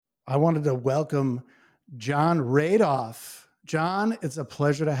I wanted to welcome John Radoff. John, it's a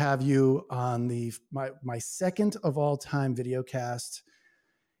pleasure to have you on my second of all time video cast.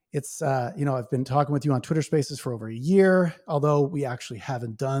 It's I've been talking with you on Twitter Spaces for over a year, although we actually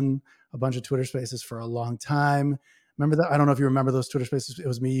haven't done a bunch of Twitter Spaces for a long time. Remember that? I don't know if you remember those Twitter Spaces. It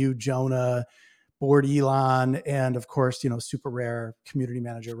was me, you, Jonah, Board Elon, and of course, Super Rare community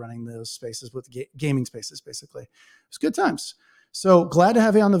manager running those spaces with gaming spaces, basically. It was good times. So glad to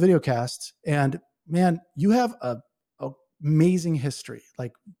have you on the video cast. And man, you have a amazing history,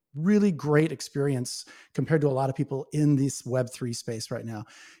 like really great experience compared to a lot of people in this Web3 space right now.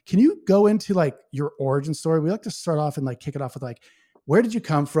 Can you go into like your origin story? We like to start off and like kick it off with like, where did you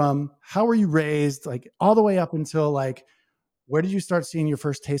come from? How were you raised? Like all the way up until like, where did you start seeing your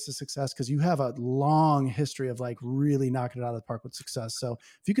first taste of success? Because you have a long history of like really knocking it out of the park with success. So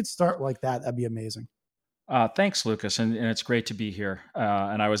if you could start like that, that'd be amazing. Thanks, Lucas, and it's great to be here.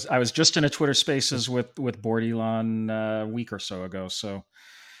 And I was just in a Twitter Spaces with Board Elon a week or so ago, so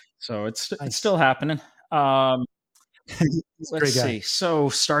it's Nice. still happening. Um, He's a let's great guy. see. So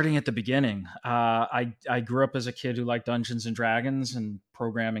starting at the beginning, I grew up as a kid who liked Dungeons and Dragons and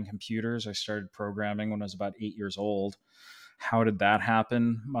programming computers. I started programming when I was about 8 years old. How did that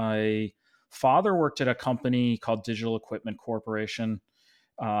happen? My father worked at a company called Digital Equipment Corporation.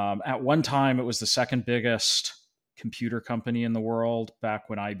 At one time, it was the second biggest computer company in the world back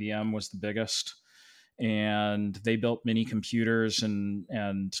when IBM was the biggest. And they built mini computers,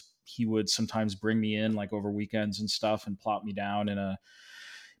 and he would sometimes bring me in like over weekends and stuff and plop me down in a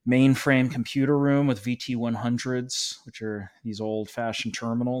mainframe computer room with VT100s, which are these old fashioned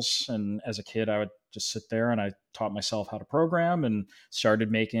terminals. And as a kid, I would just sit there and I taught myself how to program and started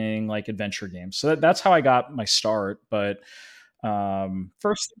making like adventure games. So that's how I got my start. But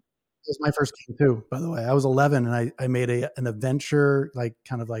first, It was my first game too, by the way. I was 11 and I made an adventure, like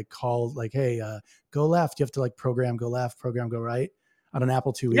kind of like called like, hey, go left. You have to like program, go left, program, go right on an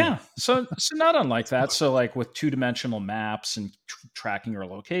Apple IIe. yeah, so not unlike that. So like with two-dimensional maps and tracking your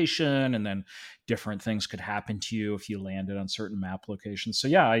location, and then different things could happen to you if you landed on certain map locations. So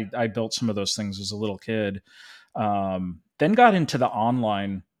yeah, I built some of those things as a little kid. Then got into the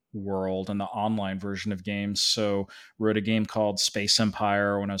online world and the online version of games. So wrote a game called Space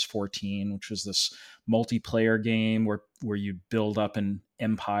Empire when I was 14, which was this multiplayer game where you build up an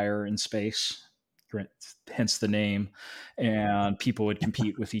empire in space, hence the name. And people would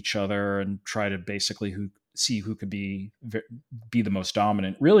compete with each other and try to basically see who could be the most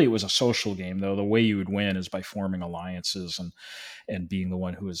dominant. Really, it was a social game, though. The way you would win is by forming alliances and being the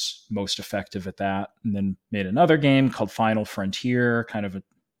one who was most effective at that. And then made another game called Final Frontier, kind of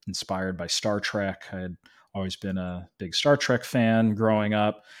inspired by Star Trek. I had always been a big Star Trek fan growing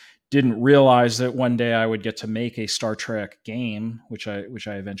up. Didn't realize that one day I would get to make a Star Trek game, which I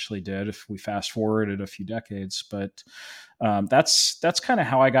eventually did. If we fast forwarded a few decades, but that's kind of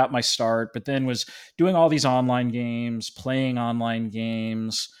how I got my start. But then was doing all these online games, playing online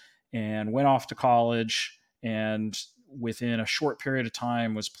games, and went off to college. And within a short period of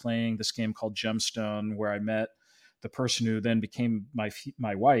time, was playing this game called Gemstone, where I met the person who then became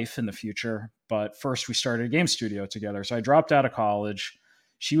my wife in the future. But first, we started a game studio together. So I dropped out of college.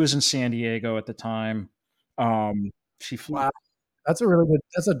 She was in San Diego at the time. She flew. Wow. That's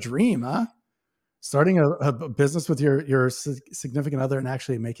a dream, huh? Starting a business with your significant other and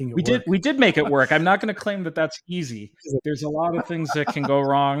actually making it work. We did make it work. I'm not going to claim that that's easy. There's a lot of things that can go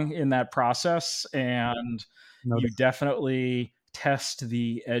wrong in that process, and No you doubt. definitely test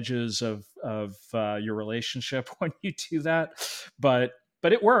the edges of your relationship when you do that. But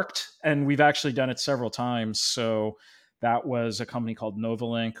it worked, and we've actually done it several times. So that was a company called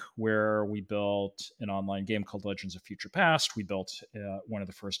Novalink, where we built an online game called Legends of Future Past. We built one of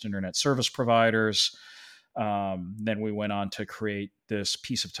the first internet service providers. Then we went on to create this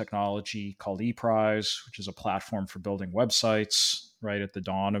piece of technology called ePrize, which is a platform for building websites right at the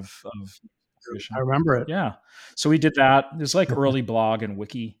dawn of I vision. remember it. Yeah. So we did that. It was like early blog and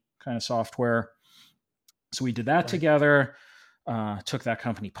wiki kind of software. So we did that Right. together, took that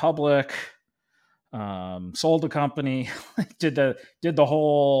company public, sold the company, did the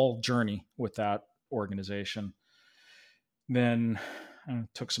whole journey with that organization. Then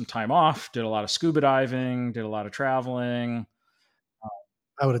took some time off, did a lot of scuba diving, did a lot of traveling.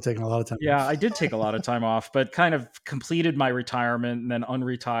 I would have taken a lot of time Yeah, I off. did take a lot of time off, but kind of completed my retirement and then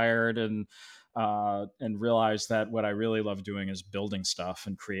unretired and realized that what I really love doing is building stuff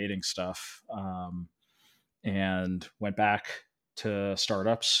and creating stuff. And went back to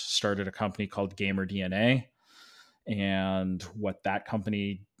startups, started a company called Gamer DNA. And what that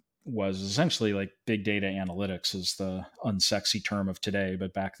company was essentially like big data analytics is the unsexy term of today.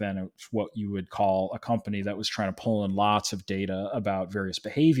 But back then it's what you would call a company that was trying to pull in lots of data about various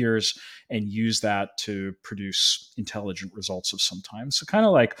behaviors and use that to produce intelligent results of some time. So kind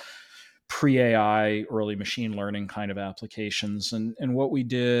of like pre-AI, early machine learning kind of applications. And what we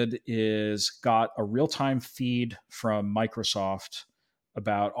did is got a real-time feed from Microsoft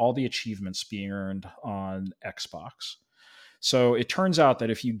about all the achievements being earned on Xbox. So it turns out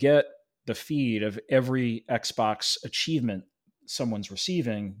that if you get the feed of every Xbox achievement someone's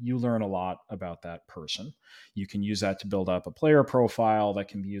receiving, you learn a lot about that person. You can use that to build up a player profile that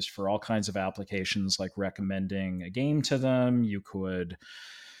can be used for all kinds of applications like recommending a game to them. You could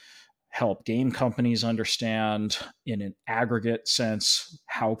help game companies understand in an aggregate sense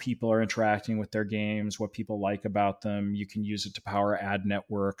how people are interacting with their games, what people like about them. You can use it to power ad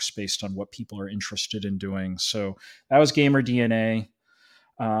networks based on what people are interested in doing. So that was Gamer DNA.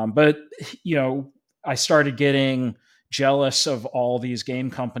 But, you know, I started getting jealous of all these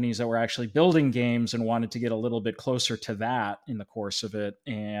game companies that were actually building games and wanted to get a little bit closer to that in the course of it,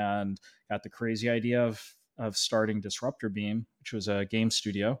 and got the crazy idea of starting Disruptor Beam, which was a game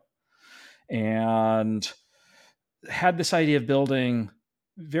studio, and had this idea of building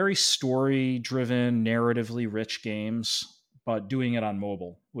very story driven, narratively rich games, but doing it on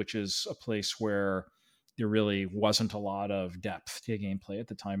mobile, which is a place where there really wasn't a lot of depth to gameplay at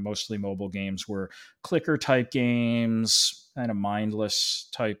the time. Mostly mobile games were clicker type games, kind of mindless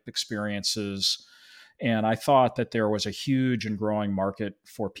type experiences. And I thought that there was a huge and growing market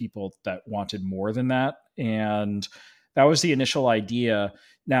for people that wanted more than that. And that was the initial idea.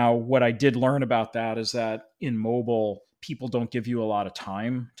 Now, what I did learn about that is that in mobile, people don't give you a lot of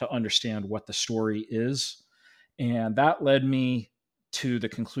time to understand what the story is. And that led me to the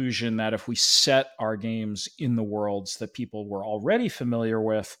conclusion that if we set our games in the worlds that people were already familiar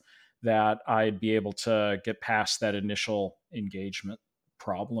with, that I'd be able to get past that initial engagement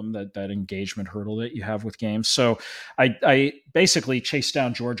problem, that engagement hurdle that you have with games. So I basically chased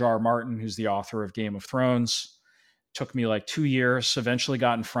down George R. R. Martin, who's the author of Game of Thrones. Took me like 2 years, eventually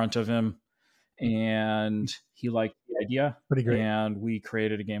got in front of him, and he liked the idea. Pretty great. And we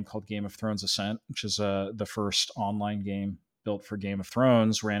created a game called Game of Thrones Ascent, which is the first online game built for Game of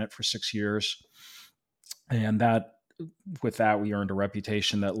Thrones. Ran it for 6 years, and with that we earned a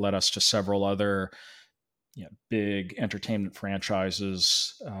reputation that led us to several other big entertainment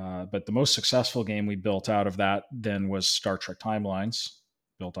franchises. But the most successful game we built out of that then was Star Trek Timelines,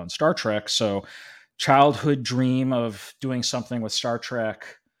 built on Star Trek. So childhood dream of doing something with Star Trek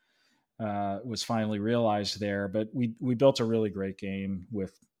was finally realized there. But we built a really great game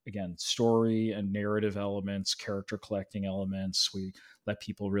with, again, story and narrative elements, character collecting elements. We let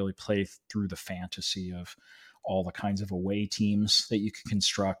people really play through the fantasy of all the kinds of away teams that you could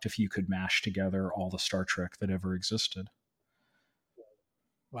construct if you could mash together all the Star Trek that ever existed.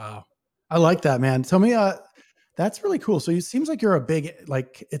 Wow. I like that, man. Tell me, that's really cool. So it seems like you're a big,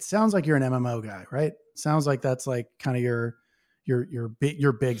 like, it sounds like you're an MMO guy, right? Sounds like that's like kind of your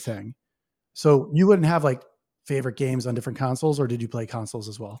big thing. So you wouldn't have like favorite games on different consoles, or did you play consoles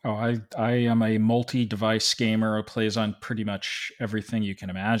as well? Oh, I am a multi-device gamer who plays on pretty much everything you can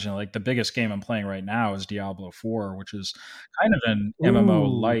imagine. Like the biggest game I'm playing right now is Diablo 4, which is kind of an MMO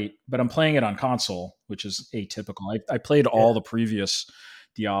Ooh, light, but I'm playing it on console, which is atypical. I played yeah. all the previous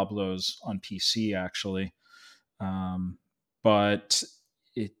Diablos on PC actually, but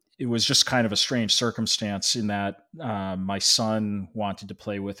it was just kind of a strange circumstance in that my son wanted to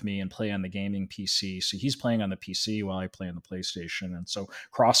play with me and play on the gaming PC. So he's playing on the PC while I play on the PlayStation. And so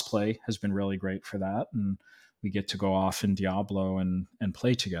crossplay has been really great for that. And we get to go off in Diablo and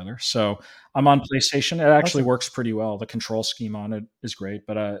play together. So I'm on PlayStation. It actually Awesome. works pretty well. The control scheme on it is great,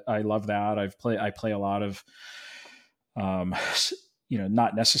 but I love that. I play a lot of um,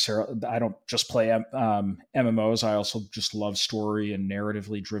 not necessarily, I don't just play MMOs. I also just love story and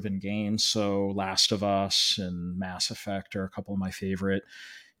narratively driven games. So Last of Us and Mass Effect are a couple of my favorite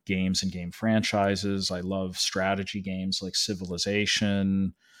games and game franchises. I love strategy games like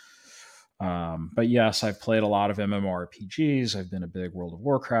Civilization. But yes, I've played a lot of MMORPGs. I've been a big World of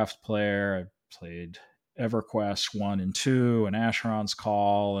Warcraft player. I've played EverQuest 1 and 2 and Asheron's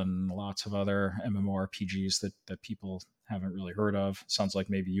Call and lots of other MMORPGs that people haven't really heard of. Sounds like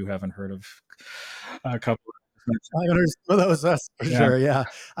maybe you haven't heard of a couple. I understand those, that's for Yeah. sure. Yeah.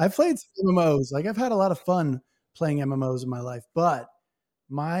 I've played some MMOs. Like I've had a lot of fun playing MMOs in my life, but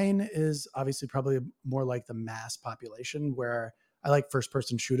mine is obviously probably more like the mass population where I like first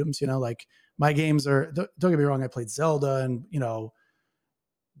person shoot 'ems, like my games are, don't get me wrong. I played Zelda and,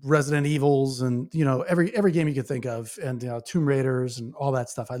 Resident Evils and, every game you could think of, and, Tomb Raiders and all that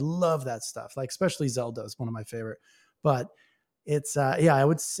stuff. I love that stuff. Like, especially Zelda is one of my favorite. But it's, yeah, I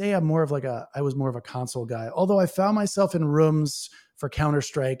would say I was more of a console guy. Although I found myself in rooms for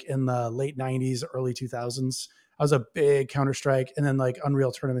Counter-Strike in the late 90s, early 2000s. I was a big Counter-Strike, and then like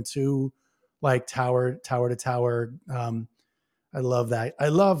Unreal Tournament 2, like tower to tower. I love that. I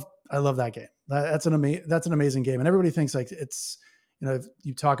love that game. That's an amazing game. And everybody thinks like it's, if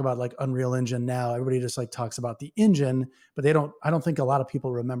you talk about like Unreal Engine now, everybody just like talks about the engine, but I don't think a lot of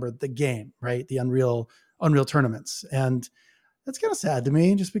people remember the game, right? The Unreal tournaments. And that's kind of sad to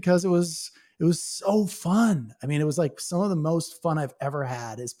me, just because it was so fun. I mean, it was like some of the most fun I've ever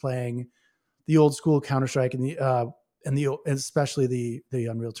had is playing the old school Counter Strike and especially the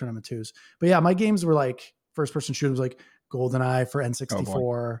Unreal Tournament 2s. But yeah, my games were like first person shooters, like GoldenEye for Oh boy.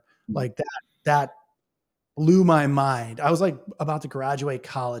 N64, like that blew my mind. I was like about to graduate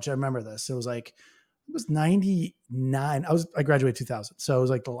college. I remember this. It was 99. I graduated 2000. So it was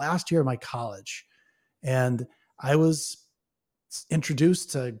like the last year of my college, and I was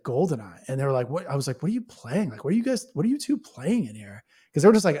introduced to GoldenEye, and they were like, "What?" I was like, "What are you playing? Like, what are you two playing in here?" Because they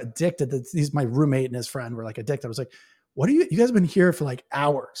were just like addicted. My roommate and his friend were like addicted. I was like, "What are you guys have been here for like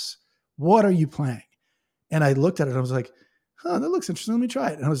hours? What are you playing?" And I looked at it and I was like, "Huh, that looks interesting. Let me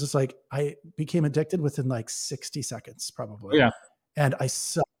try it." And I was just like, I became addicted within like 60 seconds Oh, probably. yeah. And I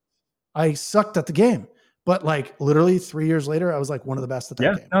sucked at the game. But like literally 3 years later, I was like one of the best at that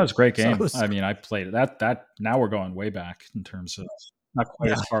Yeah, game. no, it's a great So it game. was, I mean, I played it. That now we're going way back in terms of not quite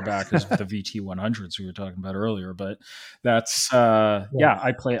yeah. as far back as the VT100s we were talking about earlier, but that's Yeah. yeah,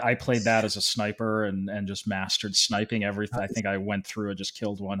 I played that as a sniper and just mastered sniping everything. I think I went through and just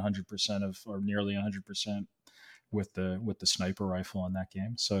killed 100% of or nearly 100% with the sniper rifle in that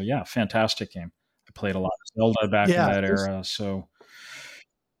game. So yeah, fantastic game. I played a lot of Zelda back in Yeah. that era, so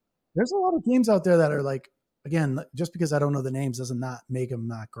There's a lot of games out there that are like, again, just because I don't know the names doesn't not make them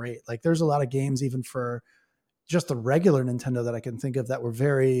not great. Like there's a lot of games even for just the regular Nintendo that I can think of that were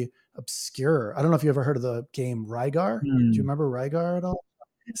very obscure. I don't know if you ever heard of the game Rygar. Do you mm, remember Rygar at all?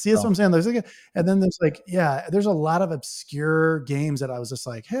 See, that's what no. I'm saying. And then there's like, yeah, there's a lot of obscure games that I was just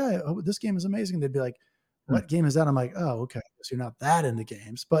like, hey, this game is amazing. They'd be like, Mm, what game is that? I'm like, oh, okay. So you're not that into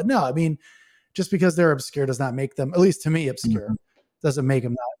games. But no, I mean, just because they're obscure does not make them, at least to me, obscure. mhm. Doesn't make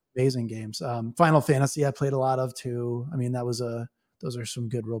them not amazing games. Final Fantasy, I played a lot of too. I mean, those are some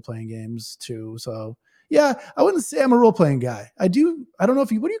good role playing games too. So yeah, I wouldn't say I'm a role playing guy. I don't know what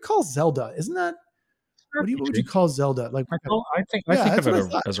do you call Zelda? Isn't that, what would you RPG. call Zelda? Like, I yeah, think that's of it what I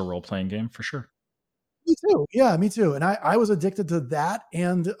thought. as a role playing game for sure. Me too. Yeah, me too. And I was addicted to that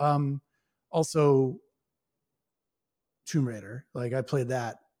and also Tomb Raider. Like I played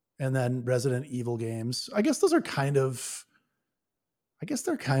that, and then Resident Evil games. I guess they're kind of,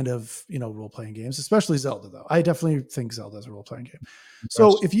 role playing games, especially Zelda though. I definitely think Zelda is a role playing game.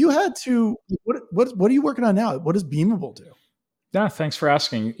 So That's if you had to, what are you working on now? What does Beamable do? Yeah, thanks for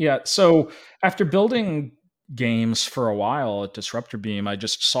asking. Yeah, so after building games for a while at Disruptor Beam, I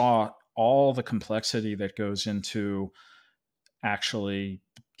just saw all the complexity that goes into actually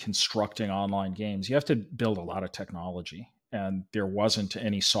constructing online games. You have to build a lot of technology, and there wasn't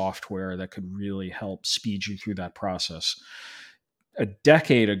any software that could really help speed you through that process. A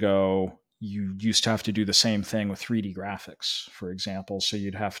decade ago, you used to have to do the same thing with 3D graphics, for example. So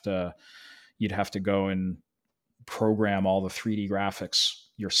you'd have to go and program all the 3D graphics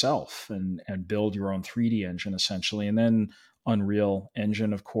yourself and build your own 3D engine essentially. And then Unreal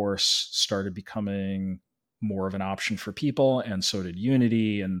Engine, of course, started becoming more of an option for people, and so did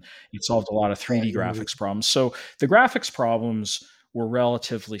Unity, and it solved a lot of Yeah, 3D Unity. graphics problems. So the graphics problems were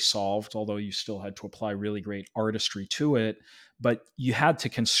relatively solved, although you still had to apply really great artistry to it. But you had to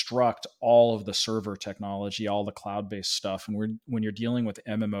construct all of the server technology, all the cloud-based stuff. And when you're dealing with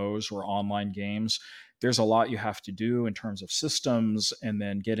MMOs or online games, there's a lot you have to do in terms of systems and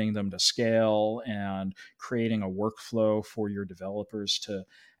then getting them to scale and creating a workflow for your developers to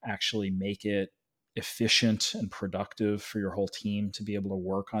actually make it efficient and productive for your whole team to be able to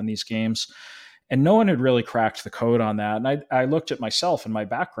work on these games. And no one had really cracked the code on that. And I looked at myself and my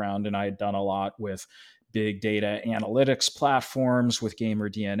background, and I had done a lot with big data analytics platforms with Gamer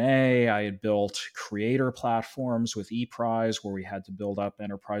DNA. I had built creator platforms with ePrize, where we had to build up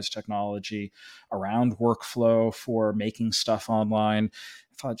enterprise technology around workflow for making stuff online.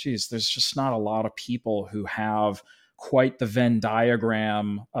 I thought, geez, there's just not a lot of people who have quite the Venn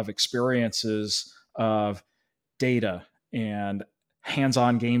diagram of experiences of data and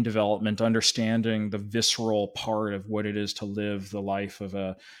hands-on game development, understanding the visceral part of what it is to live the life of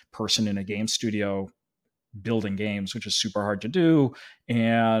a person in a game studio building games, which is super hard to do,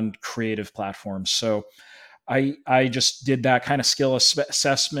 and creative platforms. So I just did that kind of skill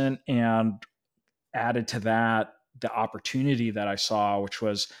assessment and added to that the opportunity that I saw, which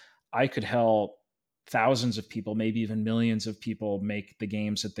was I could help thousands of people, maybe even millions of people, make the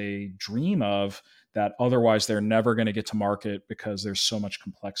games that they dream of that otherwise they're never going to get to market because there's so much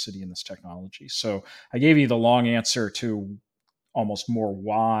complexity in this technology. So I gave you the long answer to almost more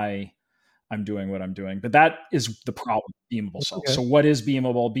why I'm doing what I'm doing. But that is the problem Beamable That's solves. okay. So what is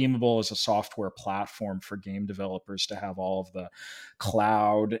Beamable? Beamable is a software platform for game developers to have all of the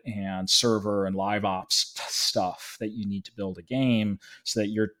cloud and server and live ops stuff that you need to build a game so that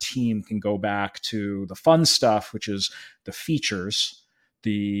your team can go back to the fun stuff, which is the features,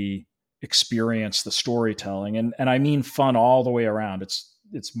 the experience, the storytelling. And I mean fun all the way around.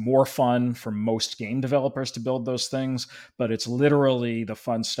 It's more fun for most game developers to build those things, but it's literally the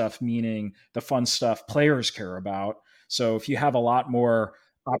fun stuff, meaning the fun stuff players care about. So if you have a lot more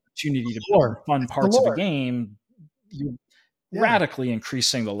opportunity to build the Lore. fun It's the parts of a lore. game, you're Yeah. radically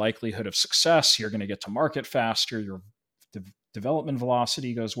increasing the likelihood of success. You're going to get to market faster. Your development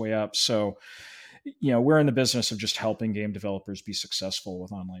velocity goes way up. So, we're in the business of just helping game developers be successful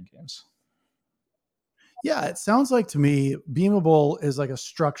with online games. Yeah, it sounds like to me, Beamable is like a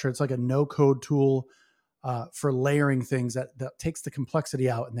structure. It's like a no code tool for layering things that takes the complexity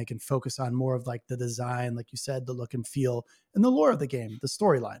out, and they can focus on more of like the design, like you said, the look and feel, and the lore of the game, the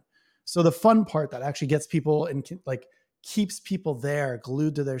storyline. So the fun part that actually gets people and like keeps people there,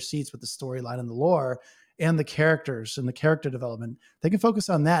 glued to their seats with the storyline and the lore and the characters and the character development, they can focus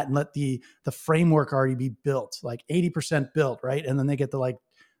on that and let the framework already be built, like 80% built, right? And then they get to like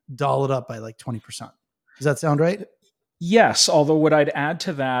doll it up by like 20%. Does that sound right? Yes, although what I'd add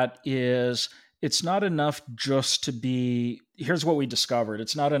to that is it's not enough just to be, here's what we discovered.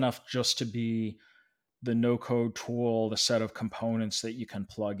 It's not enough just to be the no code tool, the set of components that you can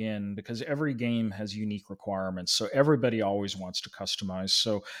plug in, because every game has unique requirements. So everybody always wants to customize.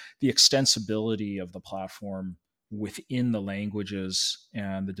 So the extensibility of the platform within the languages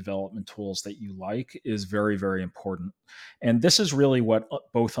and the development tools that you like is very, very important. And this is really what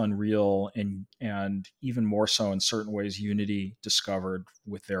both Unreal and even more so in certain ways Unity discovered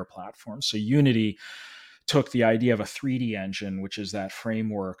with their platform. So Unity took the idea of a 3D engine, which is that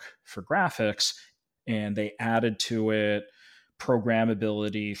framework for graphics, and they added to it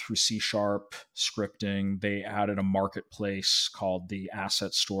programmability through C sharp scripting. They added a marketplace called the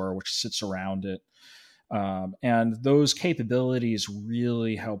Asset Store, which sits around it. And those capabilities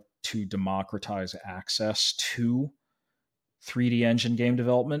really help to democratize access to 3D engine game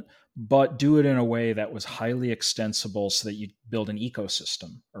development, but do it in a way that was highly extensible so that you build an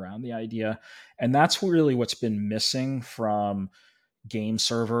ecosystem around the idea. And that's really what's been missing from game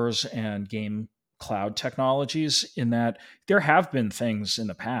servers and game cloud technologies, in that there have been things in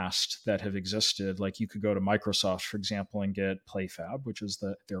the past that have existed. Like you could go to Microsoft, for example, and get PlayFab, which is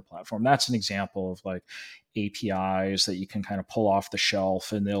their platform. That's an example of like APIs that you can kind of pull off the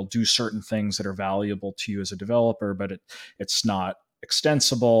shelf, and they'll do certain things that are valuable to you as a developer, but it's not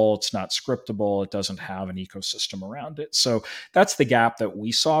extensible, it's not scriptable, it doesn't have an ecosystem around it. So that's the gap that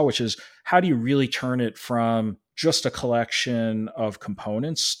we saw, which is how do you really turn it from just a collection of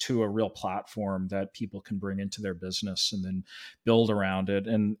components to a real platform that people can bring into their business and then build around it.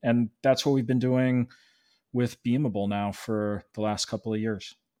 And that's what we've been doing with Beamable now for the last couple of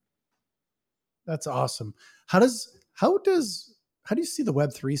years. That's awesome. How do you see the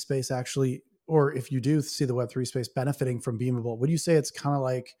Web3 space actually, or if you do see the Web3 space benefiting from Beamable? Would you say it's kind of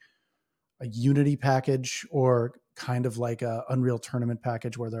like a Unity package or kind of like a Unreal Tournament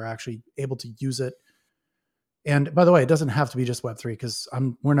package where they're actually able to use it? And by the way, it doesn't have to be just Web3 because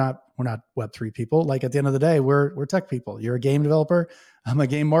we're not Web3 people. Like at the end of the day, we're tech people. You're a game developer. I'm a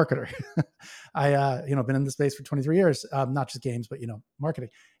game marketer. I been in the space for 23 years, not just games, but marketing.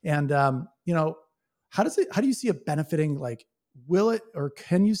 And how do you see it benefiting? Like, will it, or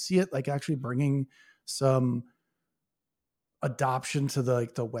can you see it like actually bringing some adoption to the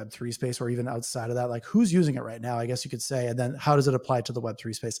Web3 space, or even outside of that? Like, who's using it right now, I guess you could say, and then how does it apply to the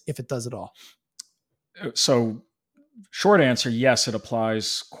Web3 space if it does at all? So short answer, yes, it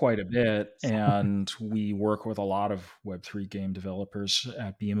applies quite a bit. And we work with a lot of Web3 game developers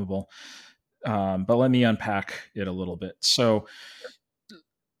at Beamable. But let me unpack it a little bit. So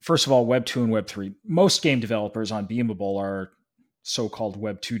first of all, Web 2 and Web 3. Most game developers on Beamable are so-called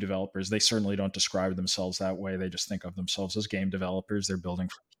Web 2 developers. They certainly don't describe themselves that way. They just think of themselves as game developers. They're building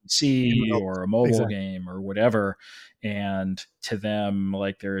for Game PC developers. or a mobile Exactly. game or whatever. And to them,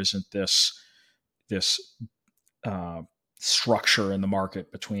 like there isn't this uh, structure in the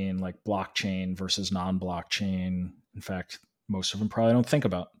market between like blockchain versus non-blockchain. In fact, most of them probably don't think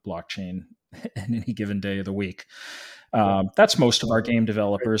about blockchain in any given day of the week. That's most of our game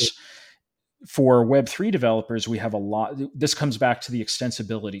developers. For Web3 developers, we have a lot. This comes back to the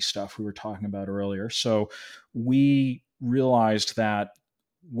extensibility stuff we were talking about earlier. So we realized that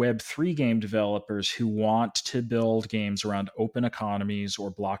Web3 game developers who want to build games around open economies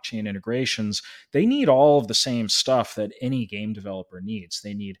or blockchain integrations, they need all of the same stuff that any game developer needs.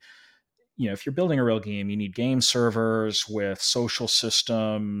 They need, if you're building a real game, you need game servers with social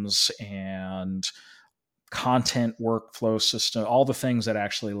systems and content workflow system, all the things that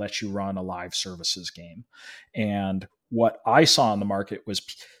actually let you run a live services game. And what I saw in the market was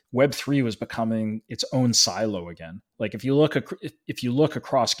Web3 was becoming its own silo again. Like if you look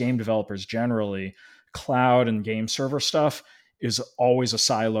across game developers generally, cloud and game server stuff is always a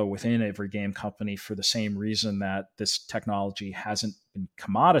silo within every game company for the same reason that this technology hasn't been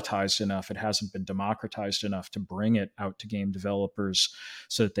commoditized enough. It hasn't been democratized enough to bring it out to game developers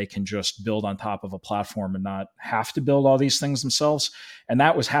so that they can just build on top of a platform and not have to build all these things themselves. And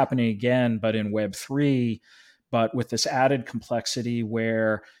that was happening again, but in Web3, but with this added complexity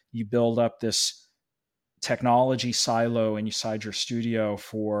where you build up this technology silo inside your studio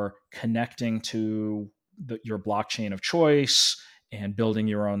for connecting to your blockchain of choice and building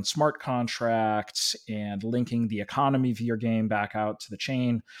your own smart contracts and linking the economy of your game back out to the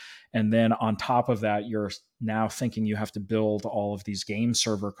chain. And then on top of that, you're now thinking you have to build all of these game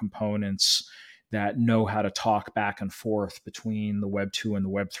server components that know how to talk back and forth between the Web 2 and the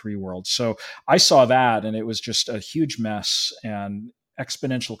Web 3 world. So I saw that, and it was just a huge mess and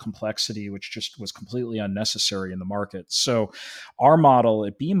exponential complexity, which just was completely unnecessary in the market. So our model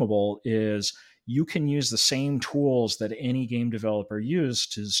at Beamable is you can use the same tools that any game developer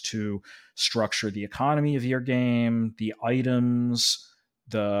uses to structure the economy of your game, the items,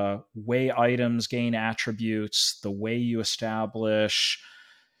 the way items gain attributes, the way you establish,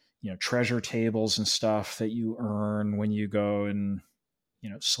 treasure tables and stuff that you earn when you go and,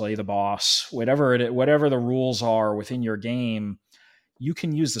 slay the boss, whatever the rules are within your game. You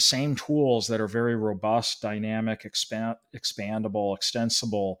can use the same tools that are very robust, dynamic, expandable,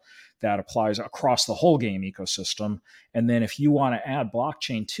 extensible, that applies across the whole game ecosystem. And then if you want to add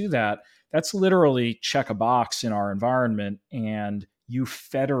blockchain to that, that's literally check a box in our environment and you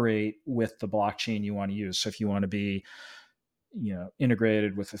federate with the blockchain you want to use. So if you want to be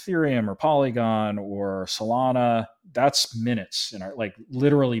integrated with Ethereum or Polygon or Solana, that's minutes, like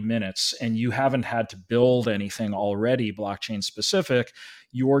literally minutes. And you haven't had to build anything already blockchain specific.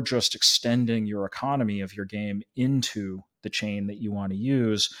 You're just extending your economy of your game into the chain that you want to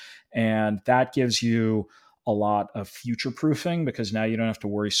use. And that gives you a lot of future proofing because now you don't have to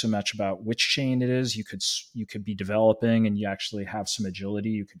worry so much about which chain it is. You could be developing and you actually have some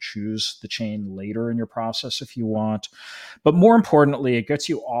agility. You could choose the chain later in your process if you want. But more importantly, it gets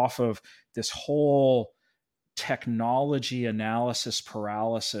you off of this whole technology analysis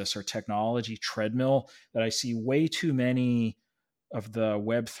paralysis or technology treadmill that I see way too many of the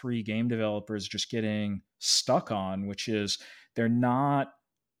Web3 game developers just getting stuck on, which is they're not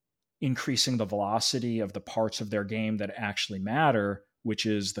increasing the velocity of the parts of their game that actually matter, which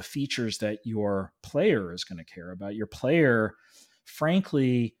is the features that your player is going to care about. Your player,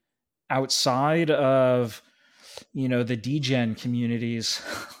 frankly, outside of the degen communities,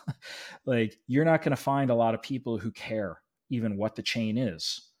 like you're not going to find a lot of people who care even what the chain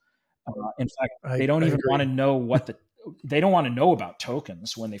is. In fact, they don't even want to know they don't want to know about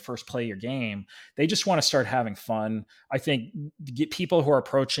tokens when they first play your game. They just want to start having fun. I think people who are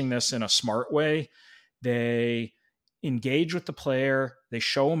approaching this in a smart way, they engage with the player, they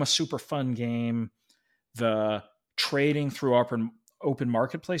show them a super fun game. The trading through open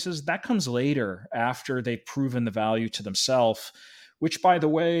marketplaces, that comes later after they've proven the value to themselves, which, by the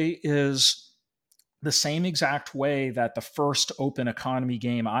way, is the same exact way that the first open economy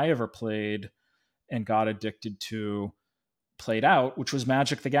game I ever played and got addicted to played out, which was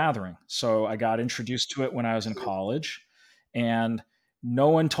Magic the Gathering. So I got introduced to it when I was in college, and no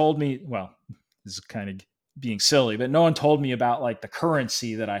one told me, well, this is kind of being silly, but no one told me about like the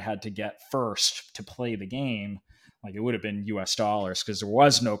currency that I had to get first to play the game. Like it would have been US dollars because there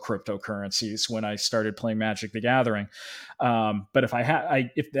was no cryptocurrencies when I started playing Magic the Gathering. But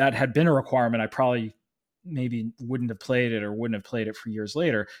if that had been a requirement, I probably maybe wouldn't have played it or wouldn't have played it for years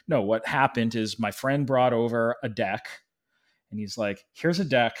later. No, what happened is my friend brought over a deck and he's like, here's a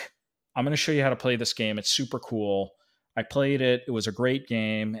deck. I'm going to show you how to play this game. It's super cool. I played it. It was a great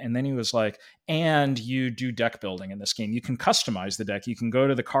game. And then he was like, and you do deck building in this game. You can customize the deck. You can go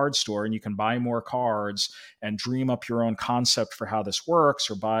to the card store and you can buy more cards and dream up your own concept for how this works,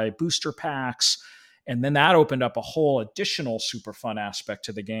 or buy booster packs. And then that opened up a whole additional super fun aspect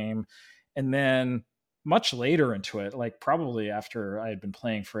to the game. And then much later into it, like probably after I had been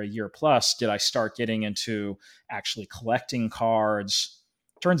playing for a year plus, did I start getting into actually collecting cards.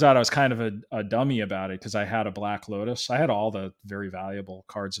 Turns out I was kind of a dummy about it because I had a Black Lotus. I had all the very valuable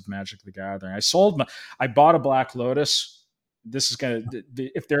cards of Magic the Gathering. I bought a Black Lotus. This is gonna,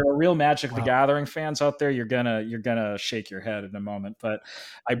 if there are real Magic the Wow. Gathering fans out there, you're gonna shake your head in a moment. But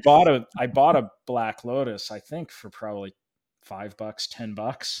I bought a Black Lotus, I think for probably $5,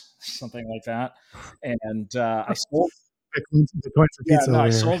 $10, something like that. And I sold, Bitcoin for yeah, pizza no, I over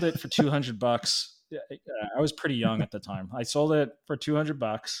here. sold it for $200. Yeah, I was pretty young at the time. I sold it for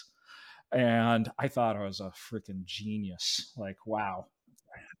 $200, and I thought I was a freaking genius. Like, wow.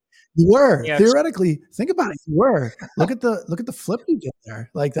 You were Yeah, theoretically. Think about it. You were. Look at the flip you did there.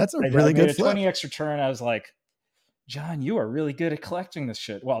 Like that's a I really made good a flip. 20x return. I was like, John, you are really good at collecting this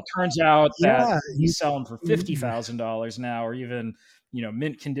shit. Well, it turns out that Yeah. he's selling for $50,000 now, or even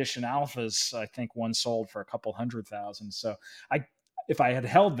mint condition alphas. I think one sold for a couple 100,000. So I, if I had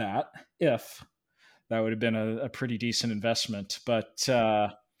held that, if that would have been a pretty decent investment, but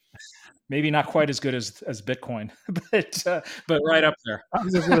maybe not quite as good as Bitcoin, but right up there. I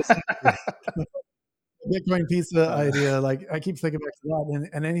was just gonna say the Bitcoin pizza idea. Like I keep thinking back to that,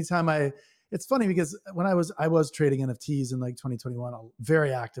 and anytime it's funny because when I was trading NFTs in like 2021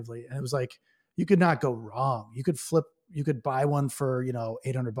 very actively, and it was like you could not go wrong. You could buy one for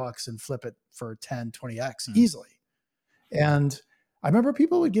 $800 and flip it for 10, 20x easily. And I remember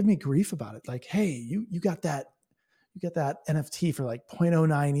people would give me grief about it, like, "Hey, you got that NFT for like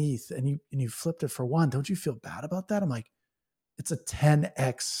 0.09 ETH, and you flipped it for one. Don't you feel bad about that?" I'm like, it's a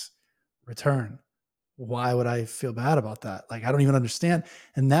 10x return. Why would I feel bad about that? Like, I don't even understand.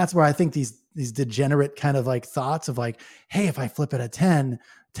 And that's where I think these degenerate kind of like thoughts of like, hey, if I flip it at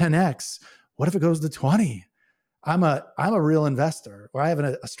 10x, what if it goes to 20? I'm a real investor, or I have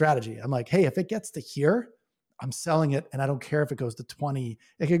a strategy. I'm like, hey, if it gets to here, I'm selling it, and I don't care if it goes to 20.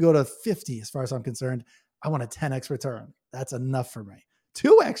 It could go to 50 as far as I'm concerned. I want a 10x return. That's enough for me.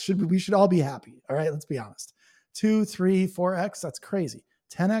 2x we should all be happy. All right, let's be honest. 2, 3, 4x, that's crazy.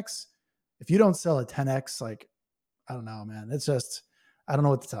 10x, if you don't sell a 10x, like, I don't know, man. It's just, I don't know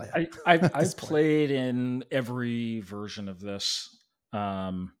what to tell you at this I've point. played in every version of this.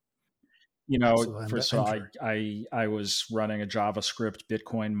 Um, Absolutely. so I'm sure. I was running a JavaScript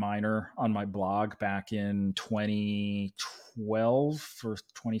Bitcoin miner on my blog back in 2012 or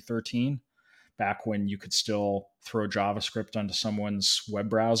 2013, back when you could still throw JavaScript onto someone's web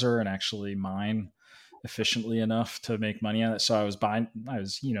browser and actually mine efficiently enough to make money on it. So I was,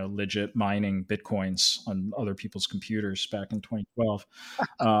 legit mining Bitcoins on other people's computers back in 2012.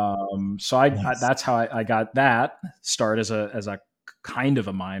 So Nice. that's how I got that start as a kind of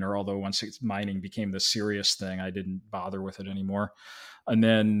a miner. Although once mining became the serious thing, I didn't bother with it anymore. And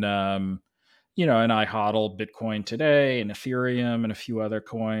then, and I hodl Bitcoin today and Ethereum and a few other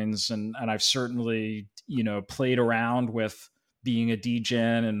coins. And I've certainly, played around with being a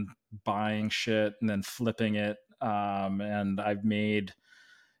degen and buying shit and then flipping it. And I've made,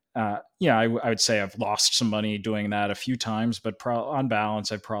 I would say I've lost some money doing that a few times, but on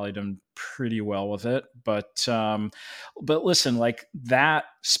balance, I've probably done pretty well with it. But listen, like that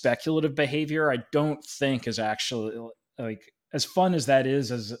speculative behavior, I don't think is actually like as fun as that is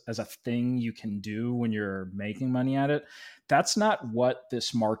as a thing you can do when you're making money at it. That's not what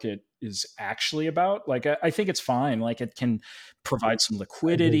this market is actually about. Like I think it's fine. Like it can provide some I agree.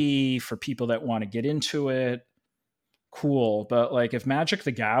 liquidity for people that want to get into it, cool. But like if Magic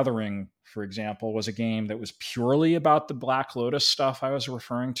the Gathering, for example, was a game that was purely about the Black Lotus stuff I was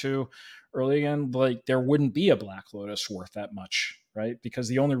referring to early again, like there wouldn't be a Black Lotus worth that much, right? Because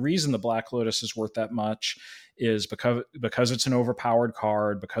the only reason the Black Lotus is worth that much is because it's an overpowered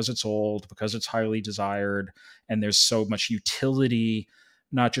card, because it's old, because it's highly desired, and there's so much utility,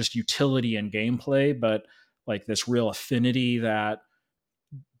 not just utility and gameplay, but like this real affinity that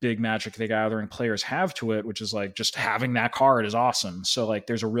big Magic the Gathering players have to it, which is like just having that card is awesome. So like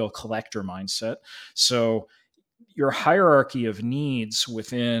there's a real collector mindset. So your hierarchy of needs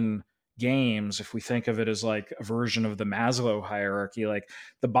within games, if we think of it as like a version of the Maslow hierarchy, like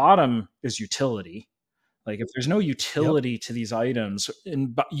the bottom is utility. Like if there's no Yep. utility to these items,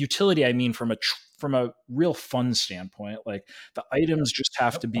 and utility I mean from a real fun standpoint, like the items just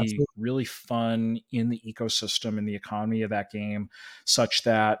have Yep. to be Absolutely. really fun in the ecosystem and the economy of that game, such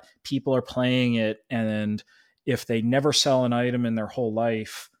that people are playing it, and if they never sell an item in their whole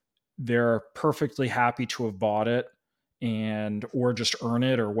life, they're perfectly happy to have bought it and or just earn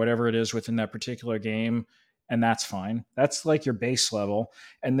it or whatever it is within that particular game, and that's fine. That's like your base level.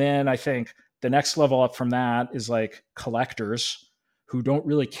 And then I think the next level up from that is like collectors who don't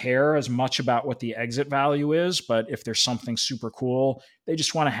really care as much about what the exit value is, but if there's something super cool, they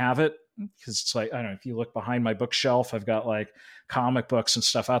just want to have it. Because it's like, I don't know, if you look behind my bookshelf, I've got like comic books and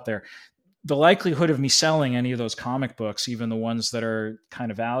stuff out there. The likelihood of me selling any of those comic books, even the ones that are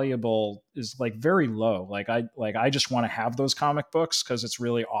kind of valuable, is like very low. Like I just want to have those comic books because it's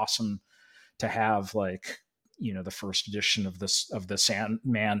really awesome to have, like, the first edition of the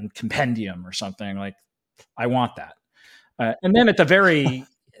Sandman compendium or something. Like, I want that. And then at the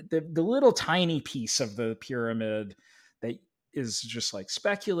little tiny piece of the pyramid that is just like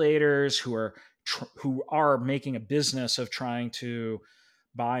speculators who are making a business of trying to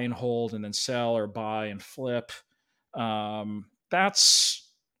buy and hold and then sell, or buy and flip. That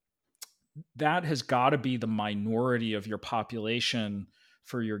has got to be the minority of your population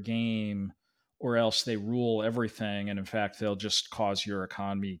for your game, or else they rule everything. And in fact, they'll just cause your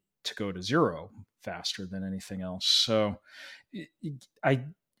economy to go to zero faster than anything else. So I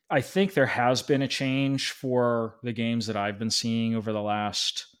I think there has been a change for the games that I've been seeing over the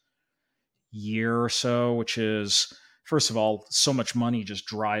last year or so, which is, first of all, so much money just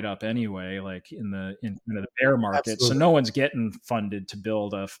dried up anyway, like in the bear market. So Absolutely. no one's getting funded to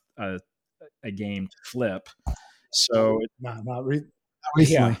build a game to flip. So Not yeah.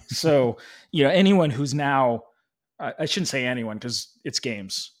 recently. So, anyone who's now, I shouldn't say anyone because it's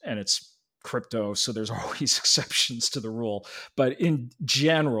games and it's crypto. So there's always exceptions to the rule. But in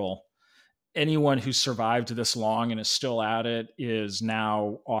general, anyone who survived this long and is still at it is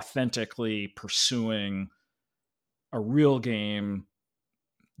now authentically pursuing a real game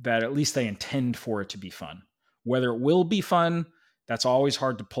that at least they intend for it to be fun. Whether it will be fun, that's always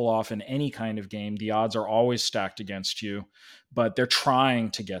hard to pull off in any kind of game. The odds are always stacked against you, but they're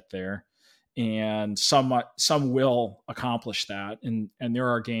trying to get there. And some will accomplish that. And there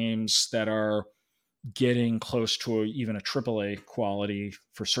are games that are getting close to even a AAA quality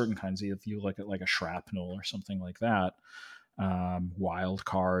for certain kinds of, if you look at like a Shrapnel or something like that. Wild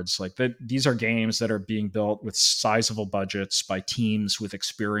Cards, like that. These are games that are being built with sizable budgets by teams with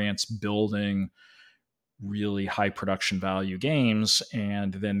experience building really high production value games,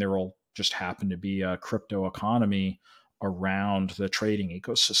 and then there will just happen to be a crypto economy around the trading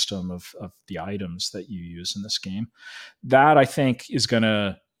ecosystem of the items that you use in this game. That, I think, is going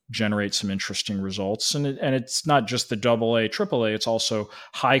to generate some interesting results, and it's not just the AA, AAA. It's also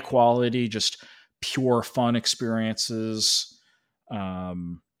high quality, just pure fun experiences.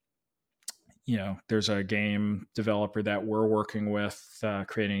 Um, there's a game developer that we're working with,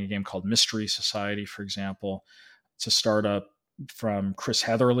 creating a game called Mystery Society, for example. It's a startup from Chris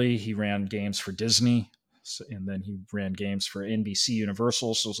Heatherly. He ran games for Disney, and then he ran games for NBC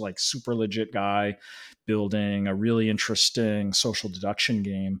Universal. So it's like super legit guy building a really interesting social deduction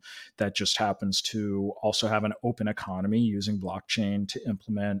game that just happens to also have an open economy using blockchain to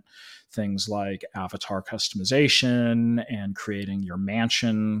implement things like avatar customization and creating your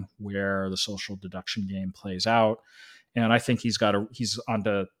mansion where the social deduction game plays out. And I think he's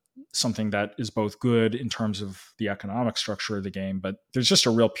onto something that is both good in terms of the economic structure of the game, but there's just a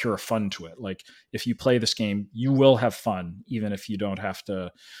real pure fun to it. Like, if you play this game, you will have fun, even if you don't have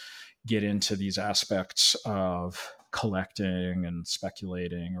to get into these aspects of collecting and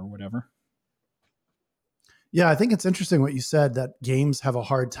speculating or whatever. Yeah, I think it's interesting what you said, that games have a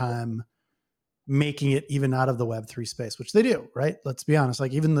hard time making it even out of the Web3 space, which they do, right? Let's be honest.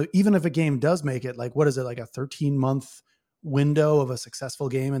 Like, even if a game does make it, like, what is it, like a 13-month window of a successful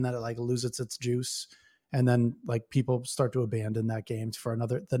game, and then it like loses its juice, and then like people start to abandon that game for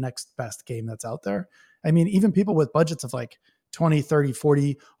the next best game that's out there. I mean, even people with budgets of like 20, 30,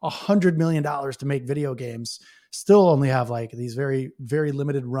 40, $100 million to make video games still only have like these very, very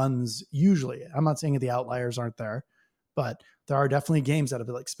limited runs usually. I'm not saying that the outliers aren't there, but there are definitely games that have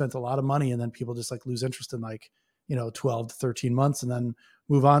like spent a lot of money and then people just like lose interest in like, 12 to 13 months and then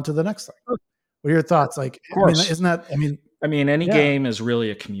move on to the next thing. What are your thoughts? Like, Of I mean, course. isn't that, I mean, Any yeah, game is really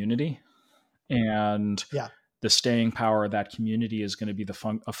a community, and yeah, the staying power of that community is going to be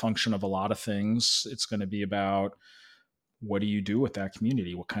a function of a lot of things. It's going to be about, what do you do with that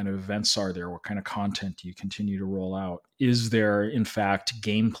community? What kind of events are there? What kind of content do you continue to roll out? Is there, in fact,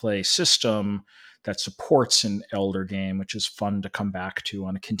 gameplay system that supports an elder game, which is fun to come back to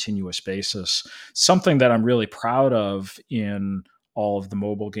on a continuous basis? Something that I'm really proud of in all of the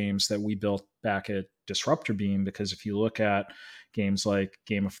mobile games that we built back at Disruptor Beam, because if you look at, games like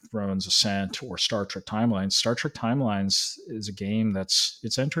Game of Thrones Ascent or Star Trek Timelines. Star Trek Timelines is a game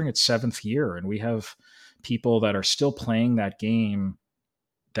it's entering its 7th year, and we have people that are still playing that game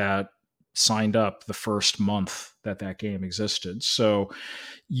that signed up the first month that game existed. So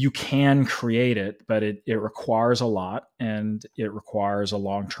you can create it, but it requires a lot, and it requires a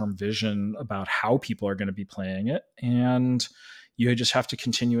long-term vision about how people are going to be playing it. And you just have to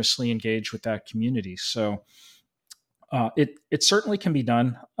continuously engage with that community. So it certainly can be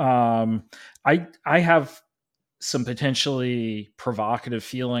done. I have some potentially provocative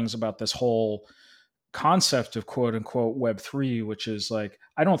feelings about this whole concept of quote unquote Web3, which is like,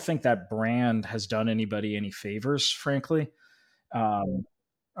 I don't think that brand has done anybody any favors, frankly. Um,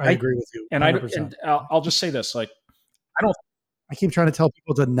 I I agree with you and I 100%. and I'll just say this, like, I don't I keep trying to tell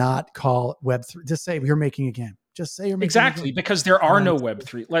people to not call Web3. Just say you're making a game. Just say you're making a exactly, game. because there And are then no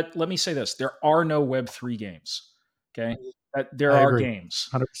Web3. Let me say this: there are no Web3 games. Okay, there I are agree. games.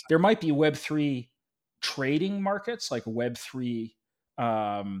 100%. There might be Web3 trading markets, like Web3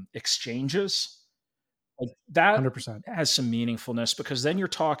 exchanges. Like that 100%. has some meaningfulness, because then you're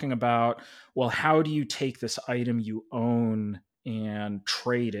talking about, well, how do you take this item you own and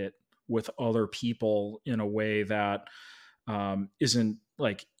trade it with other people in a way that isn't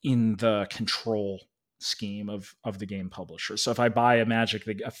like in the control scheme of the game publisher. So if I buy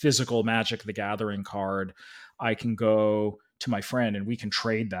a physical Magic the Gathering card, I can go to my friend and we can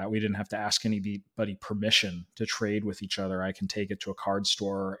trade that. We didn't have to ask anybody permission to trade with each other. I can take it to a card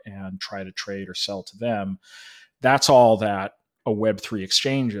store and try to trade or sell to them. That's all that a Web3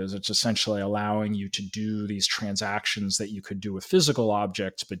 exchange is. It's essentially allowing you to do these transactions that you could do with physical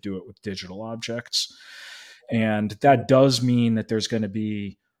objects, but do it with digital objects. And that does mean that there's going to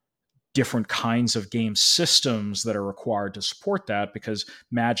be different kinds of game systems that are required to support that, because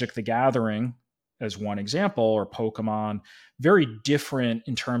Magic the Gathering, as one example, or Pokemon, very different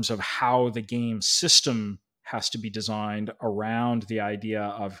in terms of how the game system has to be designed around the idea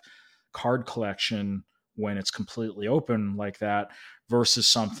of card collection when it's completely open like that, versus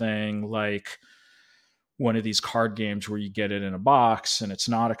something like one of these card games where you get it in a box and it's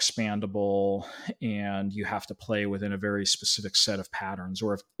not expandable, and you have to play within a very specific set of patterns,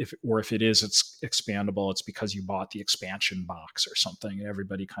 or if it is, it's expandable, it's because you bought the expansion box or something, and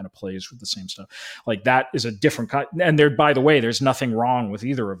everybody kind of plays with the same stuff. Like, that is a different kind. And there, by the way, there's nothing wrong with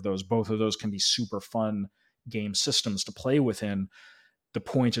either of those. Both of those can be super fun game systems to play within. The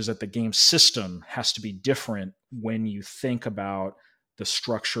point is that the game system has to be different when you think about the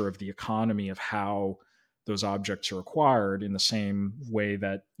structure of the economy of how those objects are acquired, in the same way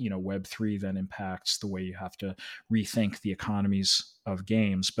that, Web3 then impacts the way you have to rethink the economies of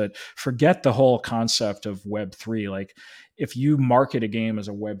games. But forget the whole concept of Web3. Like, if you market a game as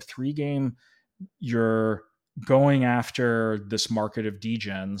a Web3 game, you're going after this market of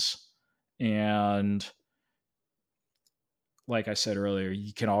degens. And like I said earlier,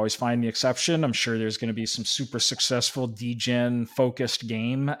 you can always find the exception. I'm sure there's going to be some super successful degen focused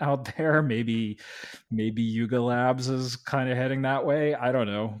game out there. Maybe Yuga Labs is kind of heading that way. I don't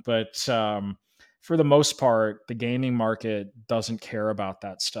know, but for the most part, the gaming market doesn't care about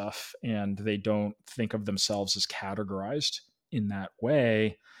that stuff, and they don't think of themselves as categorized in that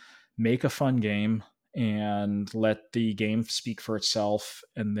way. Make a fun game and let the game speak for itself,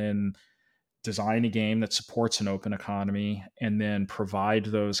 and then design a game that supports an open economy, and then provide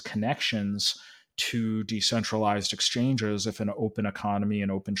those connections to decentralized exchanges if an open economy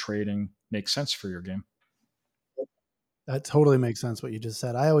and open trading makes sense for your game. That totally makes sense what you just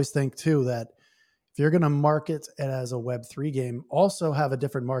said. I always think too that if you're going to market it as a Web3 game, also have a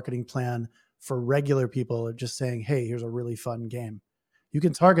different marketing plan for regular people, just saying, hey, here's a really fun game. You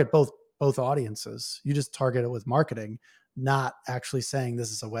can target both audiences. You just target it with marketing, not actually saying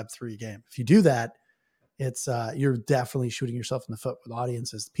this is a Web3 game. If you do that, it's you're definitely shooting yourself in the foot with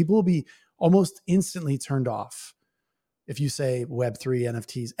audiences. People will be almost instantly turned off if you say Web3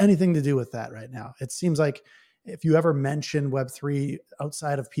 NFTs, anything to do with that right now. It seems like if you ever mention Web3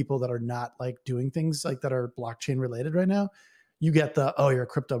 outside of people that are not like doing things like that are blockchain related right now, you get the, oh, you're a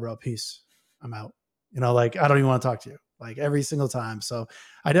crypto bro, peace, I'm out. Like, I don't even want to talk to you, like, every single time. So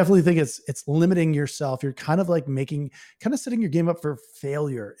I definitely think it's limiting yourself. You're kind of like setting your game up for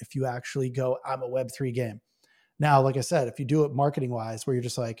failure if you actually go, I'm a Web3 game. Now, like I said, if you do it marketing wise, where you're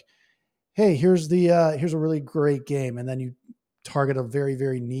just like, hey, here's a really great game, and then you target a very,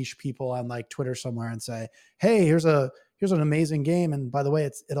 very niche people on like Twitter somewhere and say, hey, here's an amazing game, and by the way,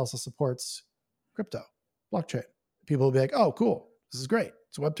 it also supports crypto, blockchain. People will be like, oh, cool, this is great,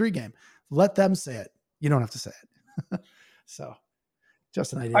 it's a Web3 game. Let them say it. You don't have to say it. So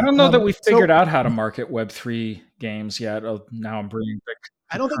Just an I idea. don't know that we figured So out how to market Web3 games yet. Oh, now I'm bringing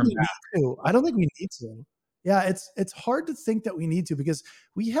I the don't think term we back. need to. I don't think we need to. Yeah, it's hard to think that we need to because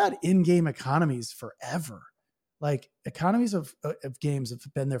we had in-game economies forever. Like economies of games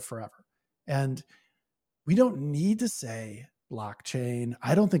have been there forever. And we don't need to say blockchain.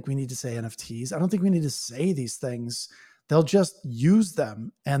 I don't think we need to say NFTs. I don't think we need to say these things. They'll just use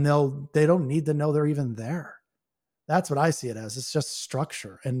them and they don't need to know they're even there. That's what I see it as. It's just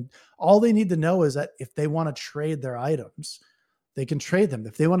structure. And all they need to know is that if they want to trade their items, they can trade them.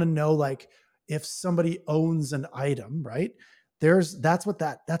 If they want to know, like, if somebody owns an item, right? That's what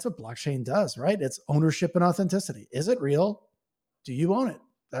blockchain does, right? It's ownership and authenticity. Is it real? Do you own it?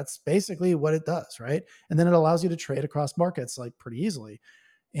 That's basically what it does, right? And then it allows you to trade across markets like pretty easily.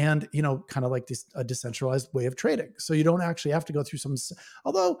 And kind of like a decentralized way of trading. So you don't actually have to go through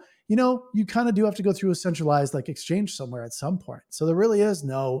although you kind of do have to go through a centralized like exchange somewhere at some point. So there really is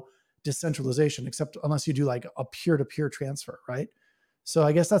no decentralization except unless you do like a peer-to-peer transfer, right? So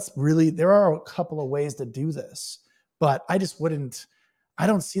I guess there are a couple of ways to do this, but I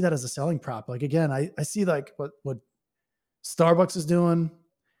don't see that as a selling prop. Like again, I see like what Starbucks is doing,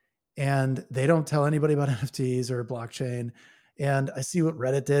 and they don't tell anybody about NFTs or blockchain. And I see what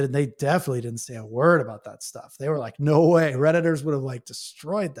Reddit did, and they definitely didn't say a word about that stuff. They were like, no way. Redditors would have like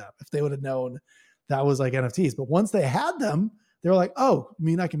destroyed them if they would have known that was like NFTs. But once they had them, they were like, oh, I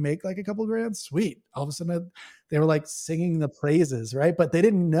mean, I can make like a couple grand? Sweet. All of a sudden they were like singing the praises, right? But they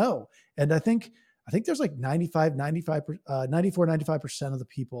didn't know. And I think there's like 95% of the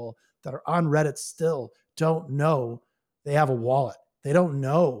people that are on Reddit still don't know they have a wallet. They don't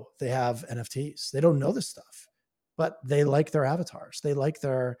know they have NFTs. They don't know this stuff, but they like their avatars. They like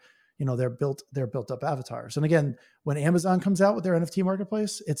their built up avatars. And again, when Amazon comes out with their NFT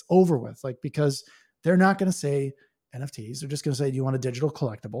marketplace, it's over with, like, because they're not going to say NFTs. They're just going to say, do you want a digital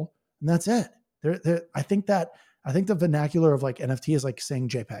collectible? And that's it. I think the vernacular of like NFT is like saying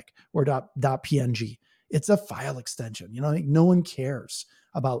JPEG or .png. It's a file extension. Like, no one cares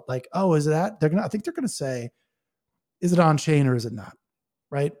about like, oh, is that? I think they're going to say, is it on chain or is it not?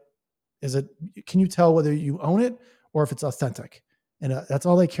 Right? Can you tell whether you own it or if it's authentic? And that's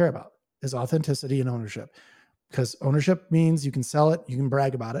all they care about is authenticity and ownership, because ownership means you can sell it, you can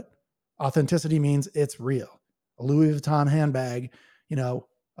brag about it. Authenticity means it's real. A Louis Vuitton handbag,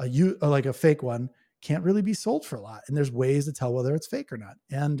 like a fake one, can't really be sold for a lot. And there's ways to tell whether it's fake or not.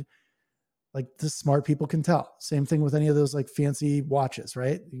 And like the smart people can tell. Same thing with any of those like fancy watches,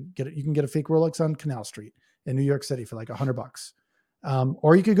 right? You can get a fake Rolex on Canal Street in New York City for like $100.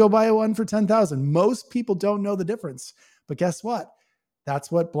 Or you could go buy one for 10,000. Most people don't know the difference, but guess what?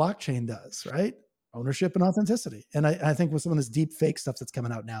 That's what blockchain does, right? Ownership and authenticity. And I think with some of this deep fake stuff that's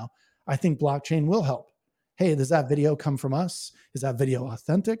coming out now, I think blockchain will help. Hey, does that video come from us? Is that video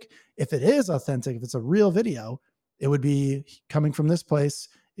authentic? If it is authentic, if it's a real video, it would be coming from this place.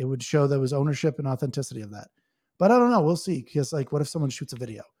 It would show there was ownership and authenticity of that. But I don't know. We'll see. Because like, what if someone shoots a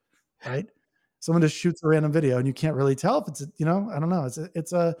video, right? Someone just shoots a random video and you can't really tell if it's, I don't know.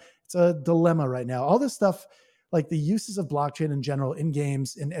 It's a dilemma right now. All this stuff, like the uses of blockchain in general in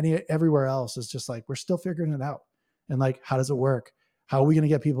games and everywhere else, is just like, we're still figuring it out. And like, how does it work? How are we going to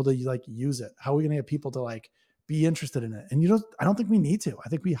get people to like use it? How are we going to get people to like be interested in it? And I don't think we need to. I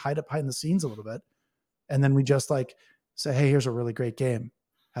think we hide it behind the scenes a little bit. And then we just like say, hey, here's a really great game.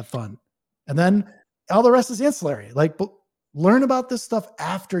 Have fun. And then all the rest is ancillary. Like, learn about this stuff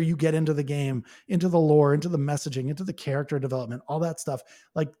after you get into the game, into the lore, into the messaging, into the character development, all that stuff.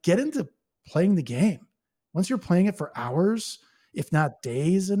 Like, get into playing the game. Once you're playing it for hours, if not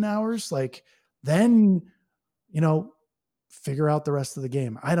days and hours, like, then, figure out the rest of the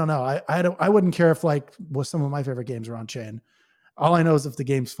game. I don't know. I wouldn't care if like some of my favorite games are on chain. All I know is if the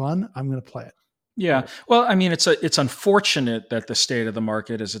game's fun, I'm going to play it. Yeah. Well, I mean, it's unfortunate that the state of the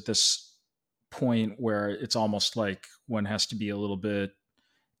market is at this point where it's almost like one has to be a little bit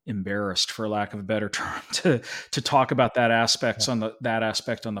embarrassed, for lack of a better term, to talk about that aspect on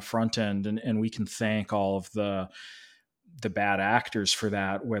the front end, and we can thank all of the bad actors for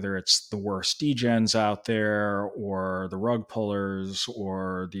that, whether it's the worst degens out there or the rug pullers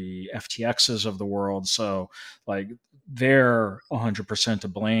or the FTXs of the world. So like, they're 100% to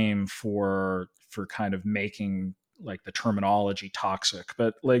blame for kind of making like the terminology toxic.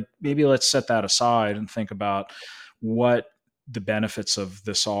 But like, maybe let's set that aside and think about what the benefits of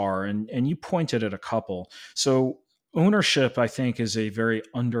this are. And you pointed at a couple. So ownership, I think, is a very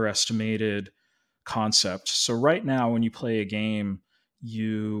underestimated concept. So right now, when you play a game,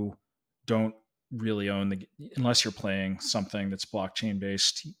 you don't really own unless you're playing something that's blockchain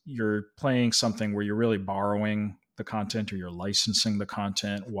based. You're playing something where you're really borrowing the content or you're licensing the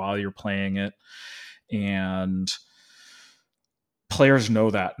content while you're playing it. And players know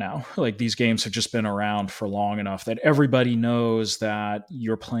that now. Like, these games have just been around for long enough that everybody knows that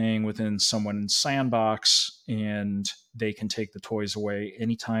you're playing within someone's sandbox and they can take the toys away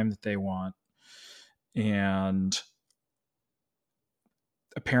anytime that they want. And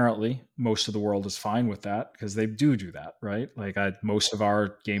apparently most of the world is fine with that, because they do that, right? Like, most of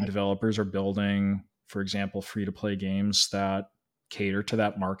our game developers are building, for example, free-to-play games that cater to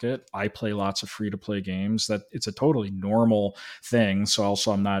that market. I play lots of free-to-play games. That it's a totally normal thing. So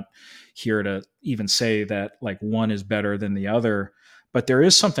also, I'm not here to even say that like one is better than the other, but there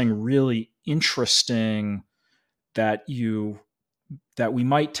is something really interesting that we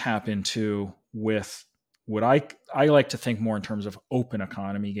might tap into with what I like to think more in terms of open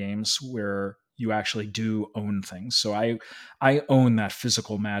economy games, where you actually do own things. So I own that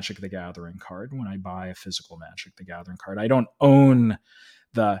physical Magic the Gathering card when I buy a physical Magic the Gathering card. I don't own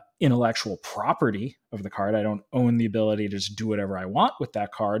the intellectual property of the card. I don't own the ability to just do whatever I want with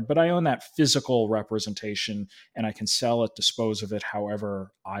that card, but I own that physical representation, and I can sell it, dispose of it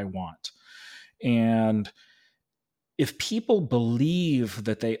however I want. And if people believe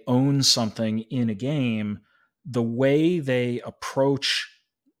that they own something in a game, the way they approach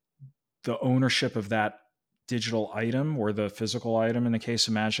the ownership of that digital item or the physical item in the case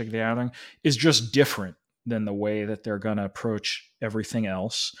of Magic the Gathering is just different than the way that they're going to approach everything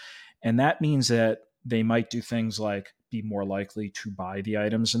else. And that means that they might do things like be more likely to buy the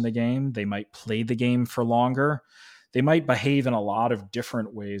items in the game. They might play the game for longer. They might behave in a lot of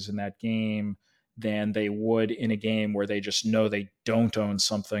different ways in that game than they would in a game where they just know they don't own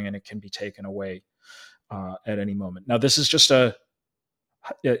something and it can be taken away at any moment. Now, this is just at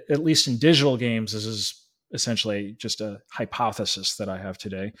least in digital games, this is essentially just a hypothesis that I have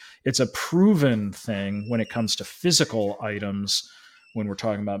today. It's a proven thing when it comes to physical items when we're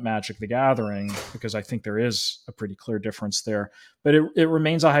talking about Magic the Gathering, because I think there is a pretty clear difference there. But it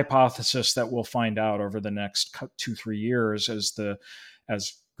remains a hypothesis that we'll find out over the next 2-3 years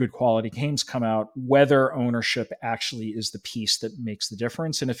as good quality games come out, whether ownership actually is the piece that makes the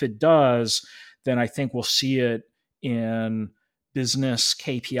difference. And if it does, then I think we'll see it in business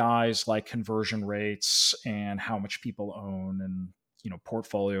KPIs like conversion rates and how much people own, and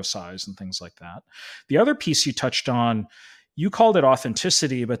portfolio size and things like that. The other piece you touched on, you called it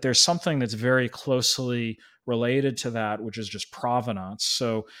authenticity, but there's something that's very closely related to that, which is just provenance.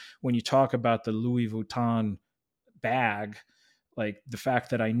 So when you talk about the Louis Vuitton bag, like, the fact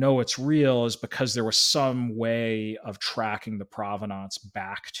that I know it's real is because there was some way of tracking the provenance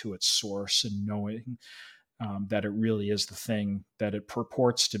back to its source and knowing that it really is the thing that it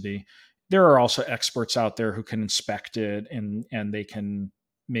purports to be. There are also experts out there who can inspect it, and they can,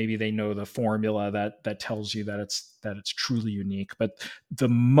 maybe they know the formula that tells you that it's truly unique. But the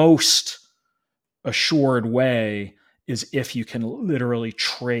most assured way is if you can literally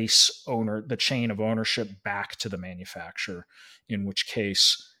trace the chain of ownership back to the manufacturer, in which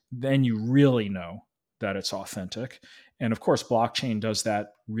case then you really know that it's authentic. And of course, blockchain does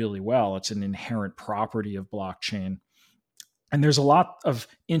that really well. It's an inherent property of blockchain. And there's a lot of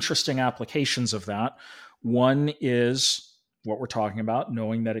interesting applications of that. One is what we're talking about,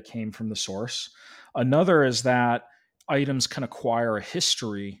 knowing that it came from the source. Another is that items can acquire a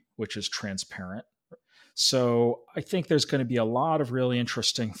history which is transparent. So I think there's going to be a lot of really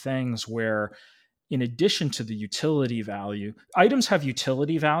interesting things where, in addition to the utility value, items have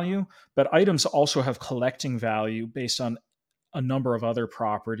utility value, but items also have collecting value based on a number of other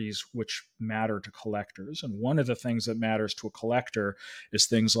properties which matter to collectors. And one of the things that matters to a collector is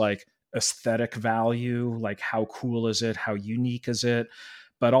things like aesthetic value, like how cool is it, how unique is it,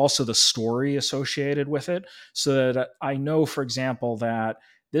 but also the story associated with it. So that I know, for example, that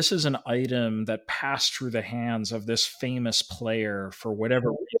this is an item that passed through the hands of this famous player for whatever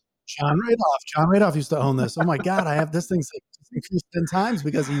reason. John Radoff. John Radoff used to own this. Oh my God, I have this thing increased 10 times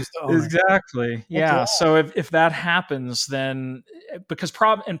because he used to own it. Exactly. Yeah. So if that happens, then because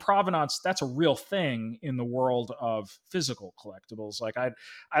provenance, that's a real thing in the world of physical collectibles. Like,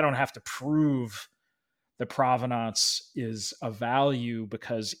 I don't have to prove the provenance is a value,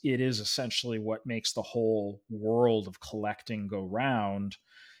 because it is essentially what makes the whole world of collecting go round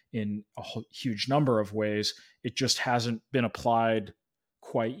in a huge number of ways. It just hasn't been applied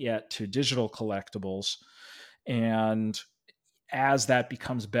quite yet to digital collectibles. And as that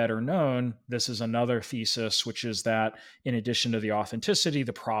becomes better known, this is another thesis, which is that in addition to the authenticity,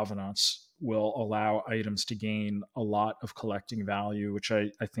 the provenance will allow items to gain a lot of collecting value, which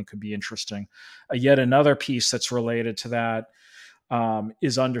I think could be interesting. Yet another piece that's related to that,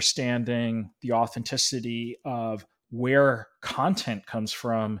 is understanding the authenticity of where content comes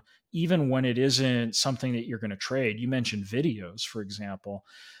from, even when it isn't something that you're going to trade. You mentioned videos, for example.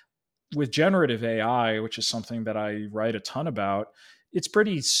 With generative AI, which is something that I write a ton about, it's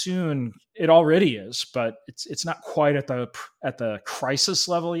pretty soon. It already is, but it's not quite at the crisis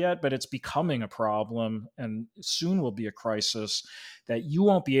level yet. But it's becoming a problem, and soon will be a crisis that you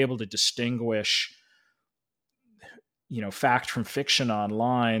won't be able to distinguish, fact from fiction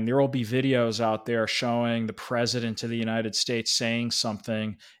online. There will be videos out there showing the president of the United States saying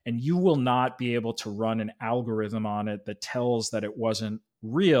something, and you will not be able to run an algorithm on it that tells that it wasn't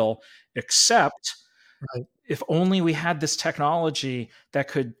real, except Right. if only we had this technology that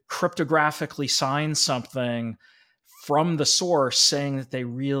could cryptographically sign something from the source saying that they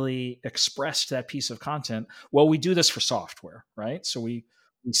really expressed that piece of content. Well, we do this for software, right? So we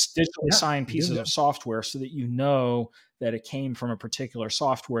digitally Yeah, sign we do. pieces Yeah. of software so that you know that it came from a particular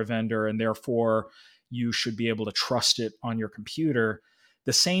software vendor, and therefore you should be able to trust it on your computer.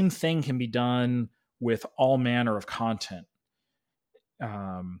 The same thing can be done with all manner of content.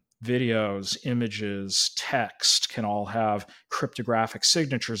 Videos, images, text can all have cryptographic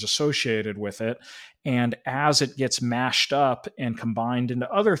signatures associated with it. And as it gets mashed up and combined into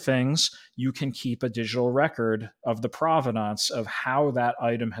other things, you can keep a digital record of the provenance of how that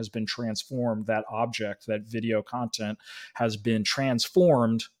item has been transformed, that object, that video content has been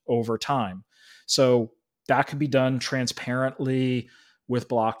transformed over time. So that could be done transparently with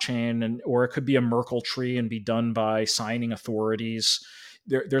blockchain, or it could be a Merkle tree and be done by signing authorities.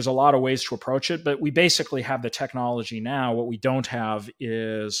 There's a lot of ways to approach it, but we basically have the technology now. What we don't have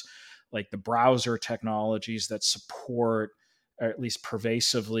is like the browser technologies that support, or at least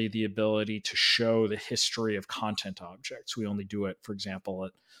pervasively, the ability to show the history of content objects. We only do it, for example,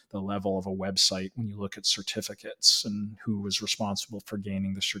 at the level of a website when you look at certificates and who was responsible for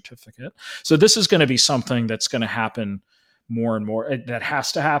gaining the certificate. So this is going to be something that's going to happen more and more. That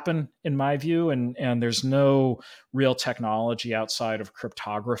has to happen, in my view. And there's no real technology outside of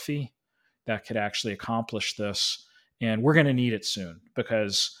cryptography that could actually accomplish this. And we're going to need it soon,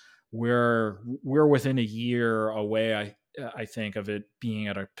 because we're within a year away, I think, of it being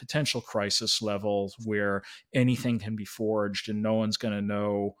at a potential crisis level where anything can be forged and no one's going to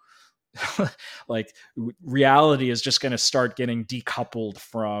know. Like, reality is just going to start getting decoupled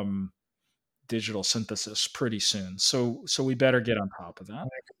from digital synthesis pretty soon. So we better get on top of that.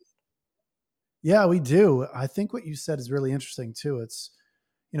 Yeah, we do. I think what you said is really interesting too. It's,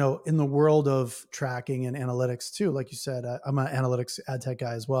 in the world of tracking and analytics too, like you said, I'm an analytics ad tech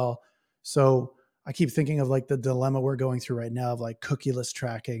guy as well. So I keep thinking of like the dilemma we're going through right now of like cookieless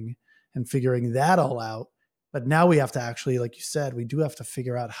tracking and figuring that all out. But now we have to actually, like you said, we do have to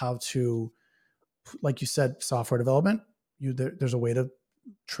figure out how to, like you said, software development. There's a way to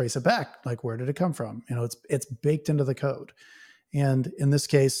trace it back. Like, where did it come from? It's baked into the code. And in this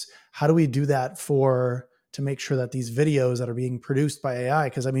case, how do we do that to make sure that these videos that are being produced by AI?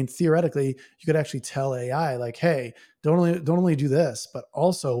 Because I mean, theoretically, you could actually tell AI like, hey, don't only do this, but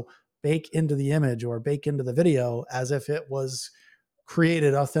also bake into the image or bake into the video as if it was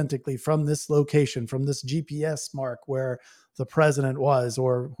created authentically from this location, from this GPS mark where the president was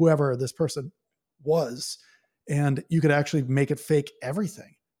or whoever this person was. And you could actually make it fake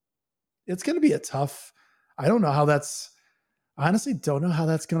everything. It's going to be a tough, I don't know how that's, I honestly don't know how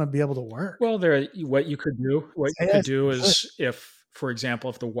that's going to be able to work. Well, what you AI could is do good. is, if, for example,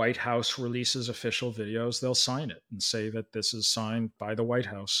 if the White House releases official videos, they'll sign it and say that this is signed by the White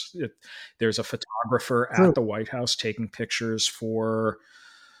House. If there's a photographer True. at the White House taking pictures for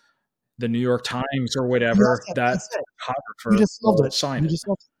the New York Times or Yeah, whatever, that that's it. You photographer just solved will it. sign You it. just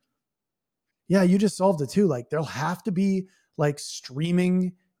solved Yeah, you just solved it too. Like, there'll have to be like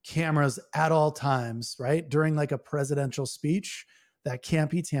streaming cameras at all times, right? During like a presidential speech that can't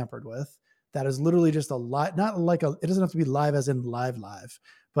be tampered with. That is literally just a live, not like it doesn't have to be live as in live,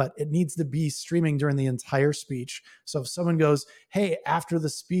 but it needs to be streaming during the entire speech. So if someone goes, hey, after the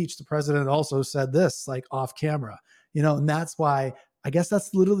speech, the president also said this, like off camera, and that's why I guess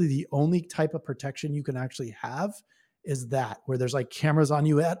that's literally the only type of protection you can actually have, is that where there's like cameras on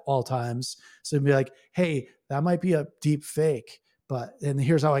you at all times. So it'd be like, hey, that might be a deep fake, and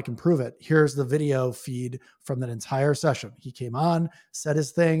here's how I can prove it. Here's the video feed from that entire session. He came on, said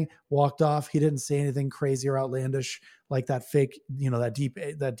his thing, walked off. He didn't say anything crazy or outlandish like that fake,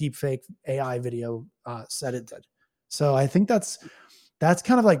 that deep fake AI video said it did. So I think that's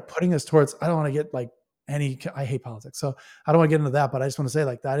kind of like putting us towards, I don't want to get like I hate politics. So I don't want to get into that, but I just want to say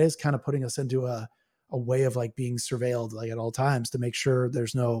like that is kind of putting us into a way of like being surveilled like at all times to make sure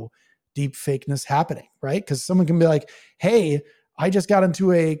there's no deep fakeness happening, right? Because someone can be like, hey, I just got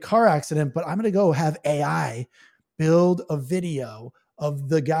into a car accident, but I'm going to go have AI build a video of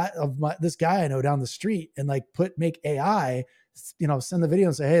this guy I know down the street and like make AI, send the video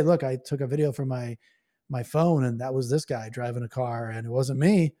and say, hey, look, I took a video from my phone and that was this guy driving a car and it wasn't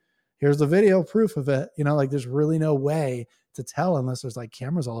me. Here's the video proof of it. Like there's really no way to tell unless there's like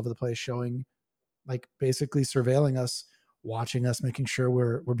cameras all over the place showing, like basically surveilling us, watching us, making sure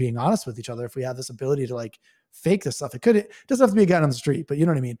we're being honest with each other. If we have this ability to like fake this stuff, it doesn't have to be a guy on the street, but you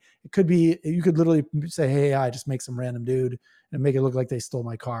know what I mean? It could be, you could literally say, hey, I just make some random dude and make it look like they stole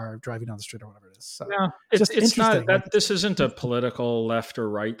my car driving down the street or whatever it is. So yeah, it's just it's not interesting. that this isn't a political left or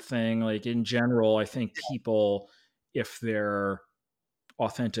right thing. Like in general, I think people, if they're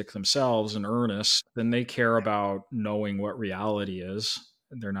authentic themselves and earnest, then they care about knowing what reality is.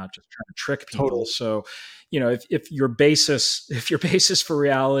 And they're not just trying to trick people. Totally. So, if your basis for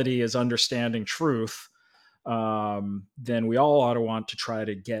reality is understanding truth, then we all ought to want to try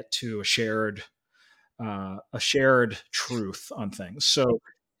to get to a shared truth on things. So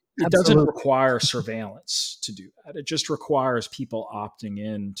it doesn't Absolutely. require surveillance to do that. It just requires people opting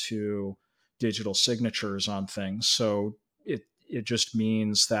in to digital signatures on things. So it just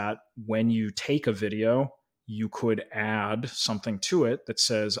means that when you take a video, you could add something to it that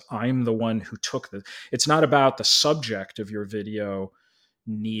says, I'm the one who took this. It's not about the subject of your video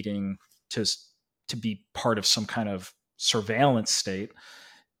needing to be part of some kind of surveillance state.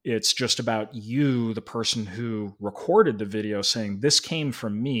 It's just about you, the person who recorded the video, saying, this came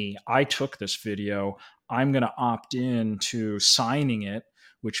from me. I took this video. I'm going to opt in to signing it,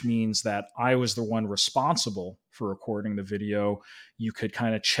 which means that I was the one responsible for recording the video. You could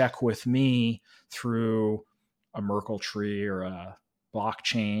kind of check with me through a Merkle tree or a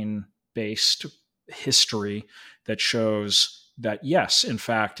blockchain based history that shows that, yes, in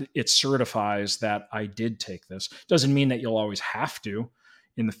fact, it certifies that I did take this. Doesn't mean that you'll always have to.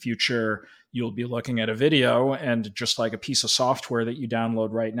 In the future, you'll be looking at a video and just like a piece of software that you download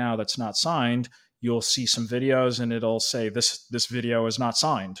right now that's not signed, you'll see some videos and it'll say this video is not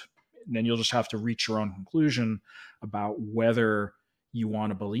signed. And then you'll just have to reach your own conclusion about whether you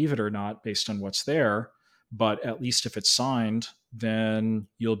want to believe it or not based on what's there. But at least if it's signed, then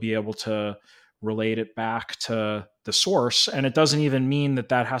you'll be able to relate it back to the source. And it doesn't even mean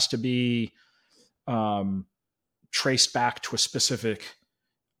that has to be traced back to a specific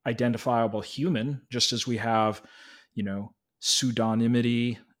identifiable human, just as we have,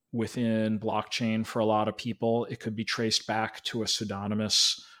 pseudonymity within blockchain for a lot of people. It could be traced back to a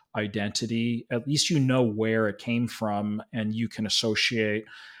pseudonymous identity. At least you know where it came from and you can associate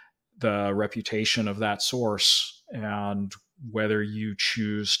the reputation of that source and whether you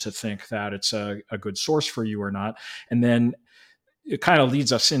choose to think that it's a good source for you or not. And then it kind of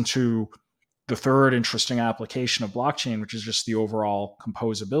leads us into the third interesting application of blockchain, which is just the overall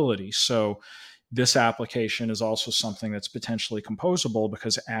composability. So this application is also something that's potentially composable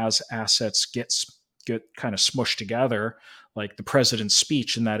because as assets get kind of smushed together, like the president's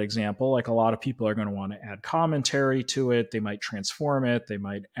speech in that example, like a lot of people are going to want to add commentary to it. They might transform it. They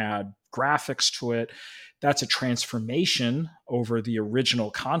might add graphics to it. That's a transformation over the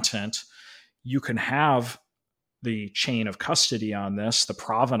original content. You can have the chain of custody on this, the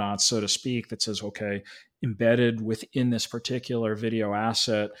provenance, so to speak, that says, okay, embedded within this particular video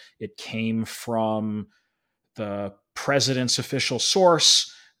asset, it came from the president's official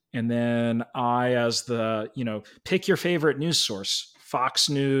source. And then I, as the, pick your favorite news source, Fox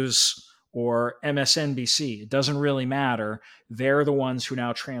News or MSNBC, it doesn't really matter. They're the ones who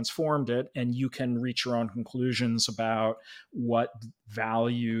now transformed it, and you can reach your own conclusions about what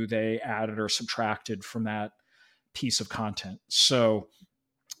value they added or subtracted from that piece of content. So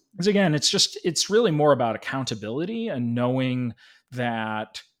again, it's really more about accountability and knowing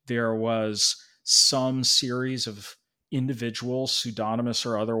that there was some series of individuals, pseudonymous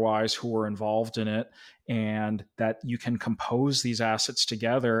or otherwise, who were involved in it, and that you can compose these assets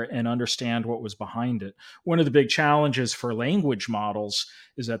together and understand what was behind it. One of the big challenges for language models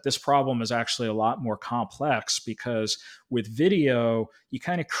is that this problem is actually a lot more complex because with video, you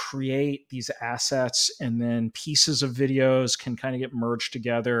kind of create these assets and then pieces of videos can kind of get merged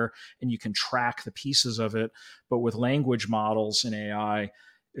together and you can track the pieces of it. But with language models in AI,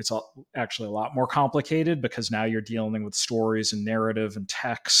 it's actually a lot more complicated because now you're dealing with stories and narrative and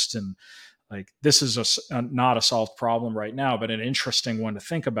text. And like this is not a solved problem right now, but an interesting one to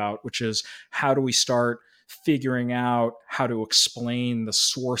think about, which is how do we start figuring out how to explain the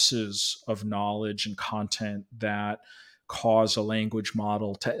sources of knowledge and content that cause a language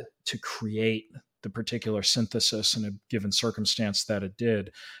model to create the particular synthesis in a given circumstance that it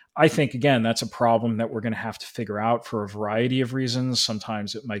did. I think, again, that's a problem that we're going to have to figure out for a variety of reasons.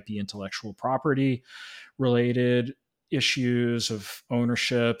 Sometimes it might be intellectual property related issues of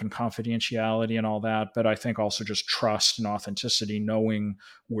ownership and confidentiality and all that. But I think also just trust and authenticity, knowing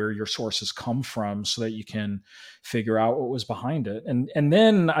where your sources come from so that you can figure out what was behind it. And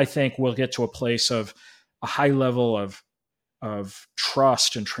then I think we'll get to a place of a high level of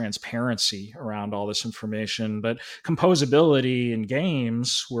trust and transparency around all this information. But composability in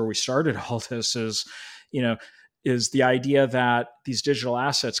games, where we started all this, you know, is the idea that these digital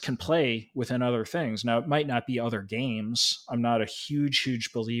assets can play within other things. Now, it might not be other games. I'm not a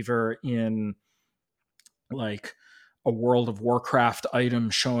huge believer in like a World of Warcraft item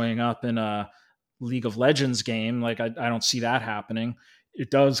showing up in a League of Legends game. Like, I don't see that happening.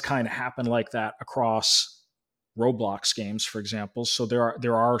 It does kind of happen like that across Roblox games, for example. So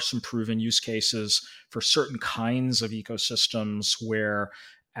there are some proven use cases for certain kinds of ecosystems where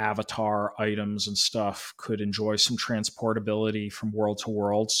avatar items and stuff could enjoy some transportability from world to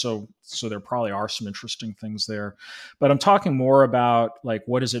world. So there probably are some interesting things there. But I'm talking more about like,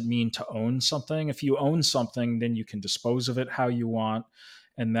 what does it mean to own something? If you own something, then you can dispose of it how you want.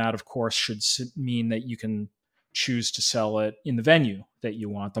 And that, of course, should mean that you can choose to sell it in the venue that you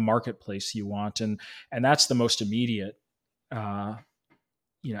want, the marketplace you want. And that's the most immediate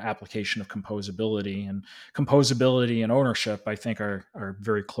application of composability. And composability and ownership, I think, are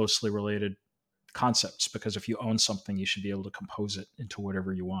very closely related concepts, because if you own something, you should be able to compose it into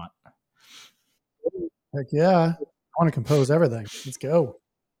whatever you want. Heck yeah. I want to compose everything. Let's go.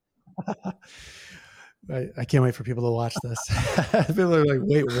 I can't wait for people to watch this. People are like,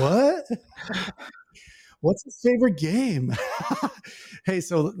 wait, what? What's his favorite game? Hey,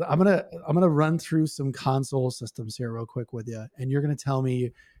 so I'm gonna run through some console systems here real quick with you, and you're gonna tell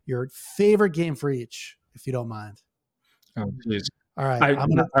me your favorite game for each, if you don't mind. Oh, please. All right. All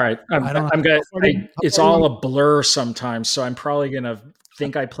right. I'm good. It's all a blur sometimes, so I'm probably gonna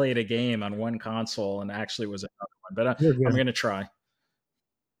think I played a game on one console and actually it was another one. But I'm gonna try.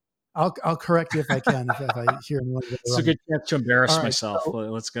 I'll correct you if I can. if I hear anyone. It's a good chance to embarrass myself. So,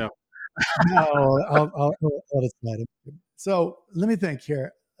 let's go. No, I'll let it slide. So let me think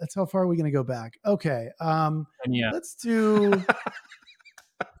here. That's how far are we going to go back? Okay. Let's do.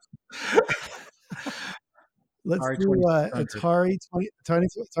 Let's do Atari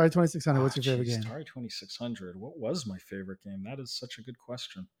 2600. What's your favorite game? Atari 2600. What was my favorite game? That is such a good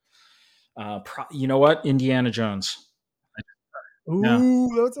question. You know what? Indiana Jones. Ooh,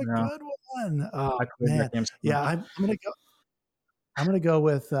 that's a good one. Oh, man. Yeah, I'm gonna go. I'm gonna go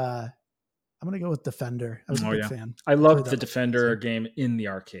with Defender. I was a big fan. I loved the Defender game in the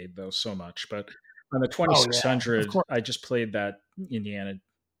arcade though so much, but on the 2600, I just played that Indiana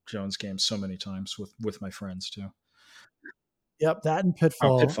Jones game so many times with my friends too. Yep, that and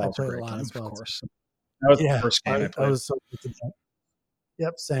Pitfall. Pitfall's I played a great a lot game, as well. Of course. That was the first game I played. I was so good to that.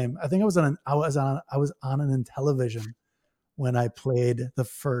 Yep, same. I think I was on an Intellivision when I played the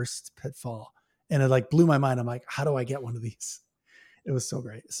first Pitfall, and it like blew my mind. I'm like, how do I get one of these? It was so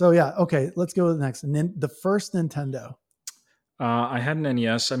great. So yeah, okay, let's go to the next. And then the first Nintendo. I had an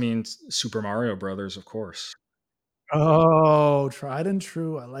NES. I mean, Super Mario Brothers, of course. Oh, tried and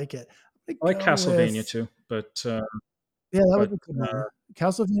true. I like it. I like Castlevania too, but yeah, that was a good one.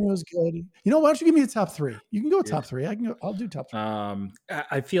 Castlevania was good. You know, why don't you give me a top three? You can go top three. I'll do top three.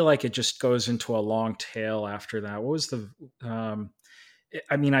 I feel like it just goes into a long tail after that. What was the?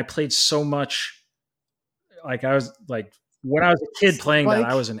 I mean, I played so much. Like I was like when I was a kid playing that,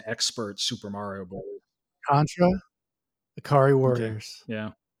 I was an expert Super Mario Brothers. Contra, Atari Warriors. Okay.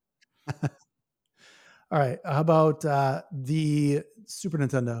 Yeah. All right. How about the Super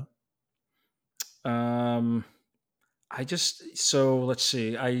Nintendo? Let's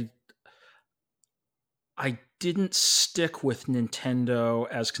see. I didn't stick with Nintendo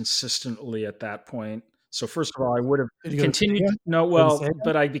as consistently at that point. So first of all, I would have continued.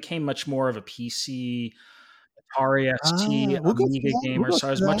 But I became much more of a PC, Atari ST, Amiga gamer. So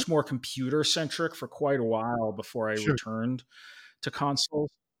I was much more computer centric for quite a while before I returned to consoles.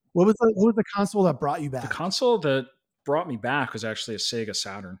 What was the console that brought you back? The console that brought me back was actually a Sega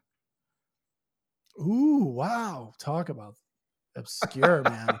Saturn. Ooh, wow. Talk about obscure,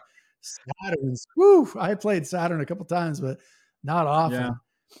 man. Saturns. Woo! I played Saturn a couple times, but not often. Yeah.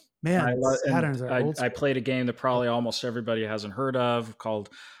 Man, Saturns are old school. I played a game that probably almost everybody hasn't heard of called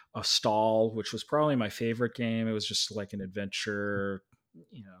Stall, which was probably my favorite game. It was just like an adventure,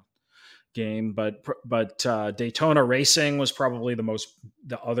 game. But Daytona Racing was probably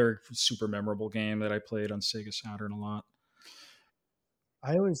the other super memorable game that I played on Sega Saturn a lot.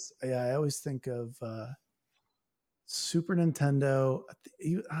 I always think of Super Nintendo.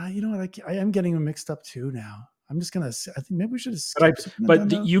 You know what? I am getting them mixed up too now. I'm just gonna. I think maybe we should have But I skipped Super but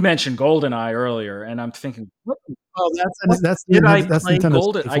Nintendo. you mentioned GoldenEye earlier, and I'm thinking, Oh, what that's did I That's play Nintendo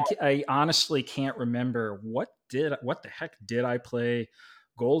Golden? 64. I honestly can't remember what the heck did I play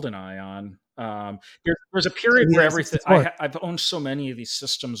GoldenEye on. There's a period The where everything N64. I've owned so many of these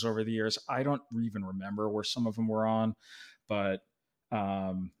systems over the years. I don't even remember where some of them were on, but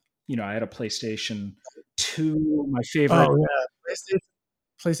um, I had a PlayStation 2. My favorite. Oh yeah,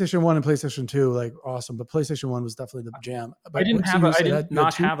 PlayStation 1 and PlayStation 2, like awesome. But PlayStation 1 was definitely the jam. But what? So you I said didn't you had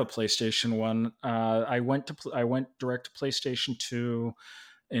not two? have a PlayStation 1. I went direct to PlayStation 2,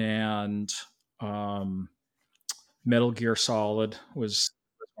 and um, Metal Gear Solid was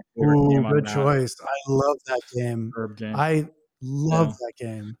my favorite Ooh, game on good that. choice. I love that game. Superb game. I love Yeah. that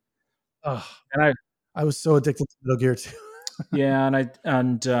game. Oh, And I I was so addicted to Metal Gear 2. yeah,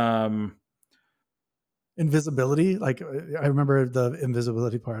 and Invisibility, like I remember the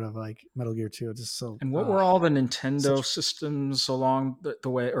invisibility part of like Metal Gear 2. Just so what were all the such Nintendo systems along the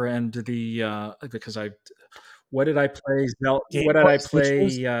way, or and the because I what did I play? Game What did Boy I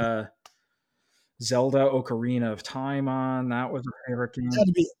Switches. play? Zelda Ocarina of Time on. That was a favorite It game. had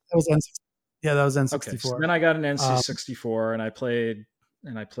to be that was N64. Yeah, that was Okay, so N64. then I got an Um, NC64, and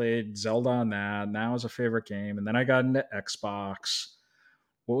I played Zelda on that, and that was a favorite game. And then I got into Xbox.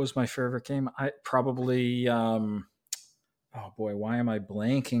 What was my favorite game? I probably oh boy, why am I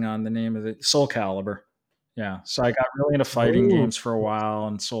blanking on the name of it? Soul Calibur. Yeah, so I got really into fighting oh, games for a while,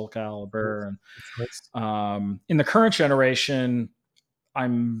 and Soul Calibur, and good choice. in the current generation,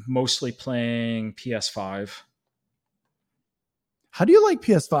 I'm mostly playing PS5. How do you like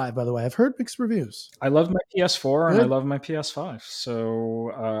PS5, by the way? I've heard mixed reviews. I love my PS4 and I Good? love my PS5.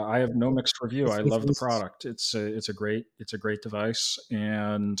 So I have no mixed review. What's I what's love the releases? product. It's a great device.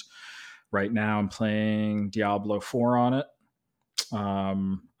 And right now I'm playing Diablo 4 on it.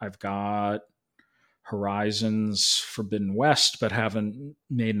 I've got Horizons Forbidden West, but haven't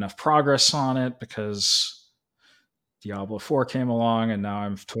made enough progress on it because Diablo 4 came along, and now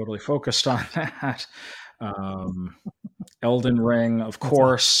I'm totally focused on that. Um, Elden Ring, of That's awesome.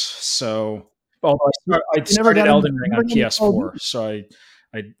 course. So, although I You never started got into Elden you Ring never on got into Call of PS4, Duty? so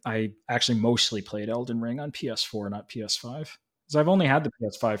I actually mostly played Elden Ring on PS4, not PS5, because I've only had the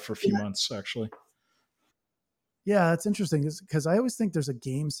PS5 for a few months actually. Yeah, that's interesting because I always think there's a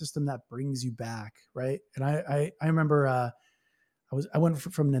game system that brings you back, right? And I remember I went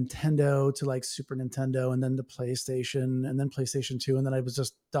from Nintendo to like Super Nintendo and then to PlayStation and then PlayStation 2 and then I was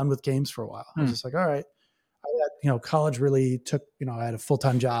just done with games for a while. I was Hmm. just like, all right, college really took, I had a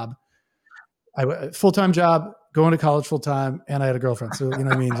full-time job. Full-time job, going to college full time, and I had a girlfriend. So you know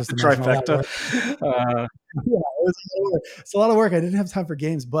what I mean. Just imagine all that Trifecta. work. Uh, Yeah, it's a lot of work. I didn't have time for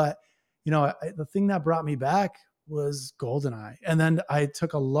games, but the thing that brought me back was GoldenEye. And then I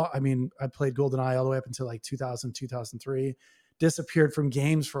took a lot. I mean, I played GoldenEye all the way up until like 2000, 2003. Disappeared from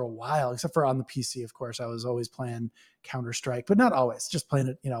games for a while, except for on the PC, of course. I was always playing Counter Strike, but not always, just playing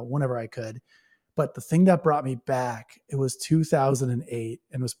it, whenever I could. But the thing that brought me back, it was 2008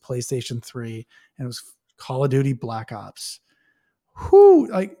 and it was PlayStation 3 and it was Call of Duty Black Ops. Who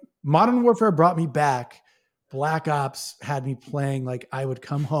like Modern Warfare brought me back. Black Ops had me playing like I would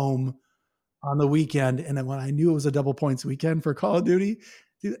come home on the weekend, and then when I knew it was a double points weekend for Call of Duty,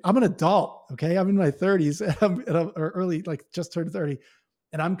 dude, I'm an adult. Okay, I'm in my 30s, or early, like just turned 30,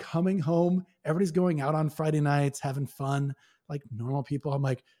 and I'm coming home. Everybody's going out on Friday nights, having fun, like normal people. I'm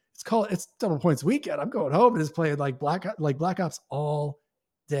like, it's double points weekend. I'm going home and just playing like Black Ops all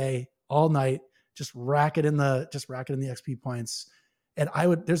day, all night, just rack it in the XP points. And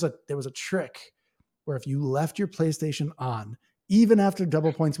there was a trick where if you left your PlayStation on, even after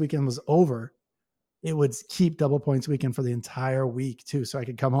double points weekend was over, it would keep double points weekend for the entire week too. So I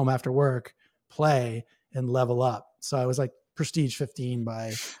could come home after work, play, and level up. So I was like prestige 15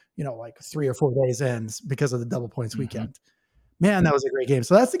 by, like 3 or 4 days in because of the double points mhm. weekend. Man, that was a great game.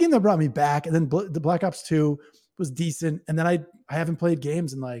 So that's the game that brought me back. And then the Black Ops 2 was decent. And then I haven't played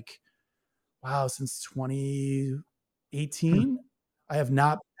games in like, wow, since 2018. I have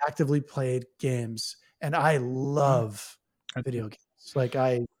not actively played games. And I Well, love I think video games. Like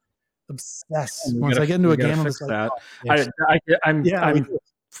I obsess. we Once gotta I get into we a gotta game, I'm just fix like, that. oh, I, games. I Yeah, we I'm do.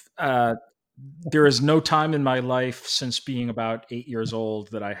 uh, there is no time in my life since being about 8 years old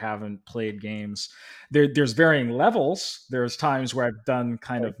that I haven't played games. There's varying levels. There's times where I've done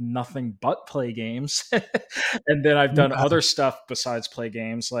kind Right. of nothing but play games, and then I've done Yeah. other stuff besides play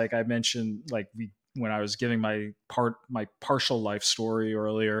games. Like I mentioned, when I was giving my partial life story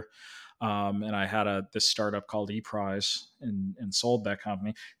earlier. And I had this startup called ePrize and sold that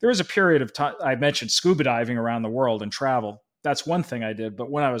company. There was a period of time I mentioned scuba diving around the world and travel. That's one thing I did.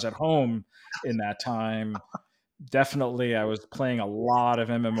 But when I was at home in that time, definitely I was playing a lot of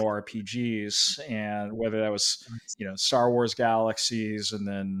MMORPGs, and whether that was Star Wars Galaxies, and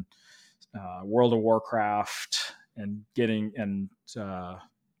then World of Warcraft, and uh,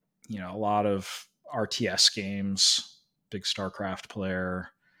 a lot of RTS games. Big StarCraft player,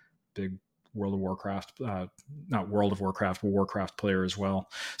 big World of Warcraft, not World of Warcraft, but Warcraft player as well.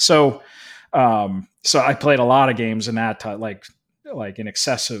 So I played a lot of games in that like an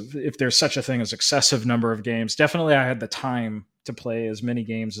excessive, if there's such a thing as excessive number of games. Definitely I had the time to play as many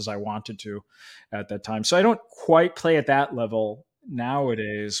games as I wanted to at that time. So I don't quite play at that level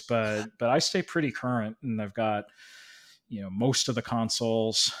nowadays, but I stay pretty current, and I've got most of the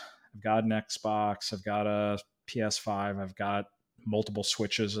consoles. I've got an Xbox, I've got a PS5, I've got multiple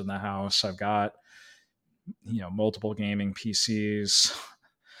Switches in the house, I've got multiple gaming PCs,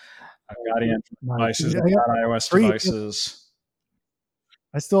 I've got Android Nice. devices, I I've got got iOS three. devices.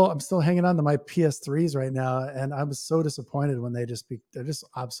 I'm still hanging on to my PS3s right now, and I'm so disappointed when they're just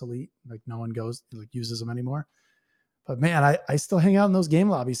obsolete. Like no one uses them anymore. But man, I still hang out in those game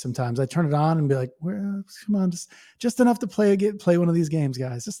lobbies sometimes. I turn it on and be like, come on, just enough to play one of these games,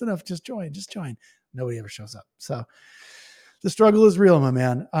 guys. Just enough, just join. Nobody ever shows up. So the struggle is real, my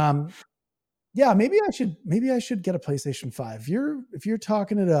man. Yeah, maybe I should get a PlayStation 5. If you're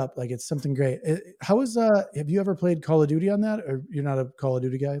talking it up like it's something great. Have you ever played Call of Duty on that, or you're not a Call of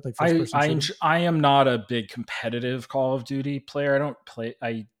Duty guy, like first person shooter? I am not a big competitive Call of Duty player. I don't play.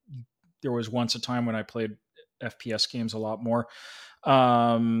 There was once a time when I played FPS games a lot more.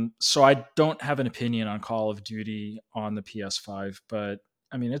 So I don't have an opinion on Call of Duty on the PS5, but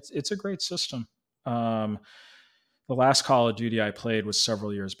I mean it's a great system. The last Call of Duty I played was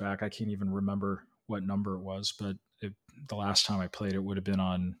several years back. I can't even remember what number it was, but the last time I played it would have been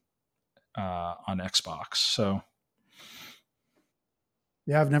on Xbox. So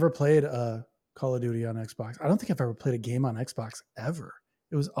Yeah, I've never played Call of Duty on Xbox. I don't think I've ever played a game on Xbox ever.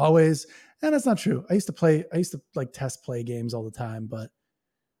 It was always, and that's not true. I used to like test play games all the time, but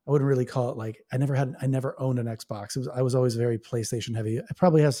I wouldn't really call it like I never owned an Xbox. I was always very PlayStation heavy. It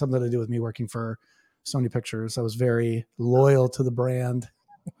probably has something to do with me working for Sony Pictures. I was very loyal to the brand.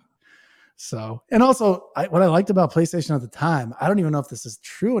 So, and also what I liked about PlayStation at the time, I don't even know if this is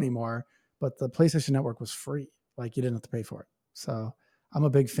true anymore, but the PlayStation Network was free. Like you didn't have to pay for it. So I'm a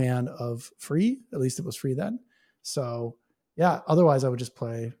big fan of free. At least it was free then. So yeah, otherwise I would just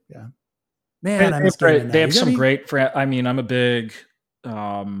play. Yeah, man, I miss gaming now. They have some great. I mean, I'm a big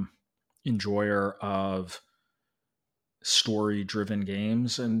enjoyer of story-driven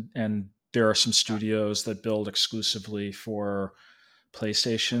games, and there are some studios that build exclusively for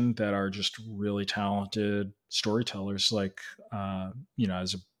PlayStation that are just really talented storytellers. Like, I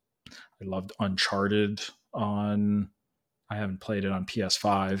loved Uncharted on. I haven't played it on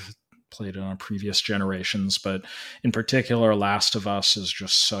PS5. Played it on previous generations, but in particular, Last of Us is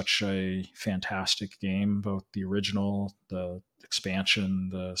just such a fantastic game. Both the original, the expansion,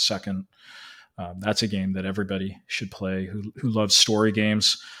 the second. That's a game that everybody should play who loves story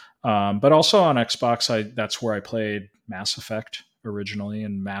games. But also on Xbox, that's where I played Mass Effect originally,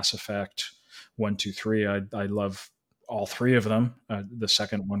 and Mass Effect 1, 2, 3. I love all three of them. The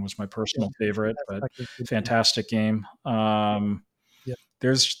second one was my personal favorite, but fantastic game.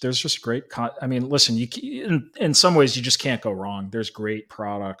 There's just great. I mean, listen, in some ways you just can't go wrong. There's great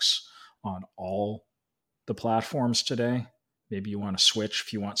products on all the platforms today. Maybe you want to switch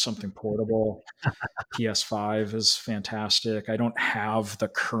if you want something portable. PS5 is fantastic. I don't have the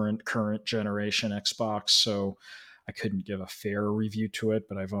current generation Xbox, so I couldn't give a fair review to it,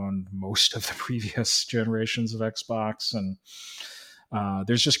 but I've owned most of the previous generations of Xbox, and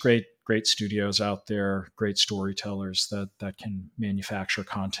there's just great studios out there, great storytellers that can manufacture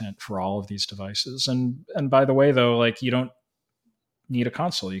content for all of these devices. And by the way, though, like you don't need a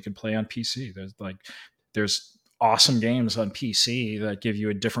console; you can play on PC. There's awesome games on PC that give you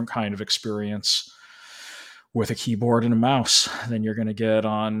a different kind of experience with a keyboard and a mouse than you're going to get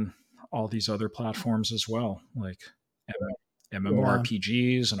on all these other platforms as well, like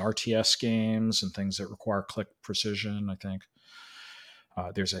MMORPGs and RTS games and things that require click precision. I think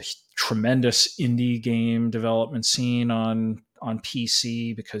there's a tremendous indie game development scene on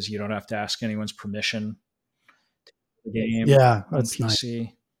PC because you don't have to ask anyone's permission to play the game on PC.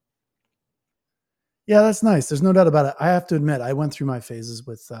 Nice. Yeah, that's nice. There's no doubt about it. I have to admit, I went through my phases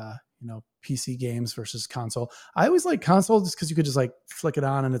with PC games versus console. I always like console just because you could just like flick it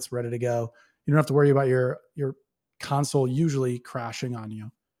on and it's ready to go. You don't have to worry about your console usually crashing on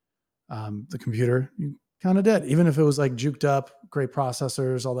you. The computer, you kind of did. Even if it was like juked up, great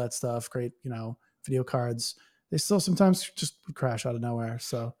processors, all that stuff, great, video cards, they still sometimes just would crash out of nowhere.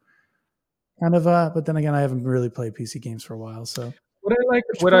 So kind of, but then again, I haven't really played PC games for a while, so I should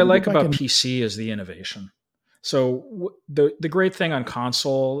What I probably get like back about in. PC is the innovation. So the great thing on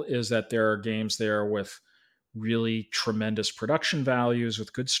console is that there are games there with really tremendous production values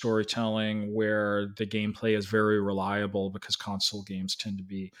with good storytelling where the gameplay is very reliable because console games tend to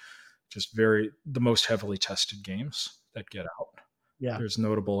be just the most heavily tested games that get out. Yeah, There's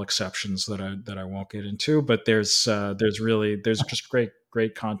notable exceptions that I won't get into, but there's just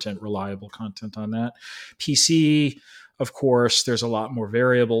great content, reliable content on that. PC, of course, there's a lot more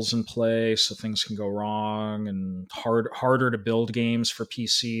variables in play, so things can go wrong, and harder to build games for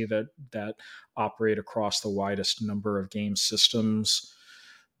PC that operate across the widest number of game systems.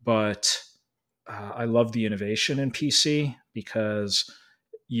 But I love the innovation in PC because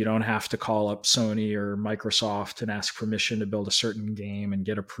you don't have to call up Sony or Microsoft and ask permission to build a certain game and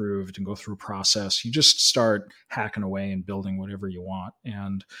get approved and go through a process. You just start hacking away and building whatever you want.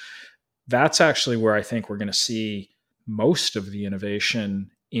 And that's actually where I think we're going to see most of the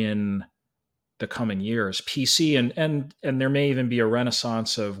innovation in the coming years. PC and there may even be a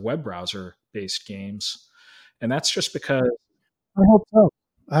renaissance of web browser based games. And that's just because I hope so.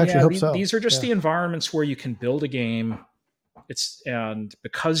 I actually yeah, hope so. these are just Yeah, the environments where you can build a game. And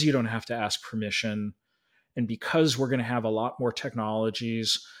because you don't have to ask permission, and because we're going to have a lot more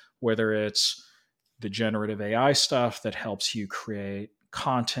technologies, whether it's the generative AI stuff that helps you create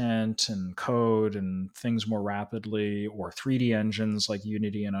content and code and things more rapidly, or 3D engines like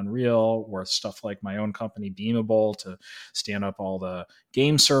Unity and Unreal, or stuff like my own company, Beamable, to stand up all the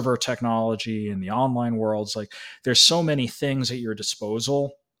game server technology in the online worlds. Like, there's so many things at your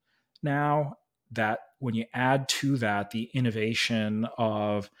disposal now that when you add to that the innovation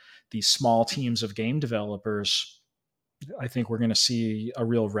of these small teams of game developers, I think we're going to see a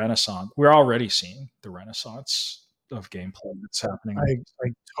real renaissance. We're already seeing the renaissance of gameplay that's happening. I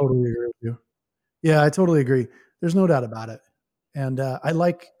totally agree with you. Yeah, I totally agree. There's no doubt about it. And I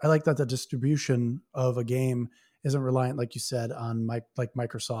like that the distribution of a game isn't reliant, like you said, on like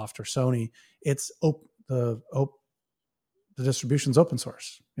Microsoft or Sony. It's the distribution's open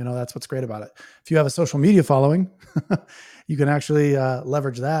source. That's what's great about it. If you have a social media following, you can actually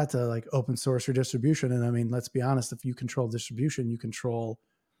leverage that to like open source your distribution. And I mean, let's be honest, if you control distribution, you control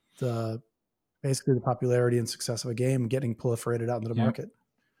the basically the popularity and success of a game getting proliferated out into the Yep. market.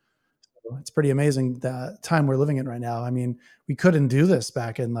 So it's pretty amazing the time we're living in right now. I mean, we couldn't do this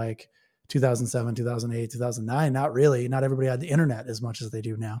back in like 2007, 2008, 2009. Not really. Not everybody had the internet as much as they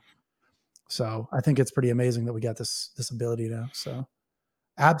do now. So I think it's pretty amazing that we got this ability now. So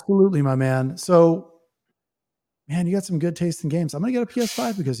absolutely, my man. So, man, you got some good taste in games. I'm gonna get a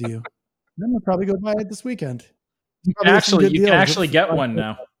PS5 because of you. Then I'll probably go buy it this weekend. Probably some good You can deals. actually get one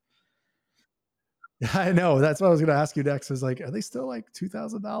now. I know. That's what I was gonna ask you next. Is like, are they still like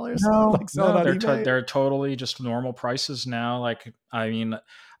 $2,000? No, Like selling no, on eBay? they're totally just normal prices now. Like, I mean,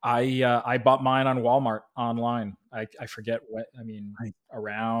 I bought mine on Walmart online. I forget what, I mean, Right.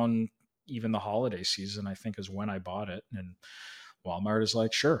 around even the holiday season, I think, is when I bought it. And Walmart is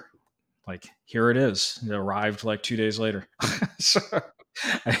like, sure, like, here it is. It arrived like 2 days later. So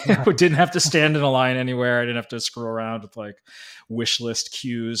I didn't have to stand in a line anywhere. I didn't have to screw around with like wish list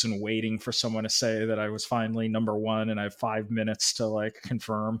queues and waiting for someone to say that I was finally number one and I have 5 minutes to like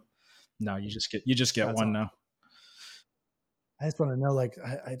confirm. No, you just get That's one all. now. I just want to know. Like,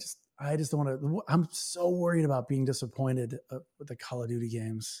 I just don't want to. I'm so worried about being disappointed with the Call of Duty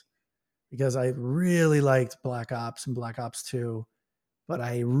games because I really liked Black Ops and Black Ops 2, but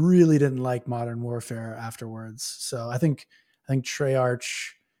I really didn't like Modern Warfare afterwards. So I think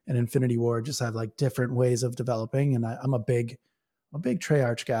Treyarch and Infinity Ward just have like different ways of developing, and I'm a big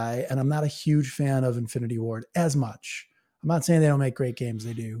Treyarch guy, and I'm not a huge fan of Infinity Ward as much. I'm not saying they don't make great games,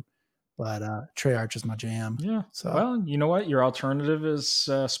 they do, but Treyarch is my jam. Yeah. So Well, you know what? Your alternative is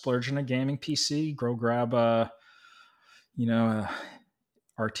splurging a gaming PC. Go grab a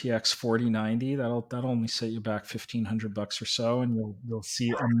RTX 4090. That'll only set you back $1,500 or so, and you'll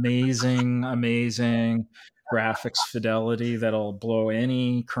see amazing graphics fidelity that'll blow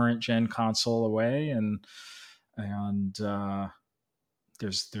any current gen console away. And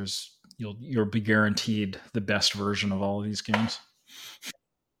you'll be guaranteed the best version of all of these games.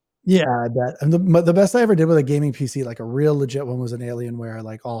 yeah, I bet. And the best I ever did with a gaming PC, like a real legit one, was an Alienware,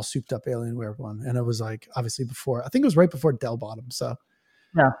 like all souped up Alienware one, and it was like obviously before. I think it was right before Dell bought them. So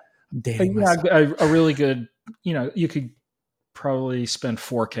Yeah, I'm dating yeah, myself. a really good. You could probably spend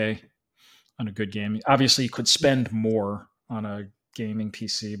 4K on a good game. Obviously, you could spend more on a gaming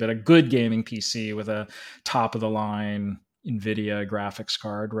PC, but a good gaming PC with a top of the line NVIDIA graphics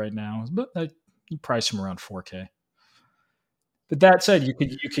card right now. But you price them around 4K. But that said, you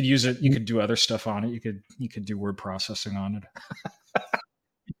could use it. You could do other stuff on it. You could do word processing on it.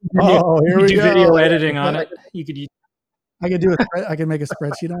 Oh, You here could we do go. video editing on it. You could. I can make a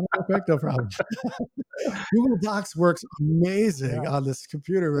spreadsheet on it real quick, no problem. Google Docs works amazing on this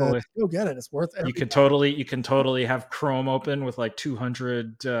computer, man. Well, Go get it. It's worth it. you can totally have Chrome open with like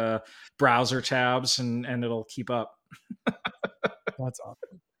 200 browser tabs, and it'll keep up. That's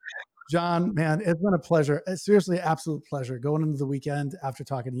awesome. John, man, it's been a pleasure. It's seriously, absolute pleasure going into the weekend after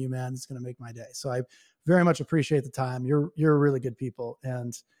talking to you, man. It's going to make my day. So I very much appreciate the time. You're really good people,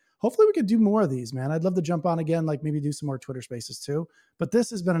 and hopefully we could do more of these, man. I'd love to jump on again, like maybe do some more Twitter Spaces too. But this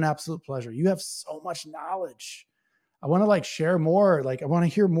has been an absolute pleasure. You have so much knowledge. I want to like share more. Like I want to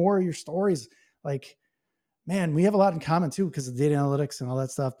hear more of your stories. Like, man, we have a lot in common too because of data analytics and all that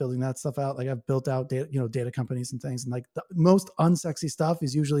stuff, building that stuff out. Like I've built out data, data companies and things. And like the most unsexy stuff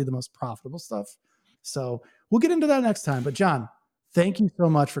is usually the most profitable stuff. So we'll get into that next time. But John, thank you so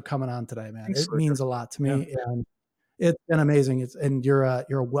much for coming on today, man. Thanks, It means a lot to me, and it's been amazing. And you're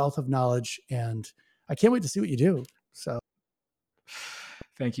a wealth of knowledge, and I can't wait to see what you do. So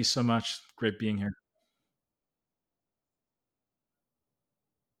thank you so much. Great being here.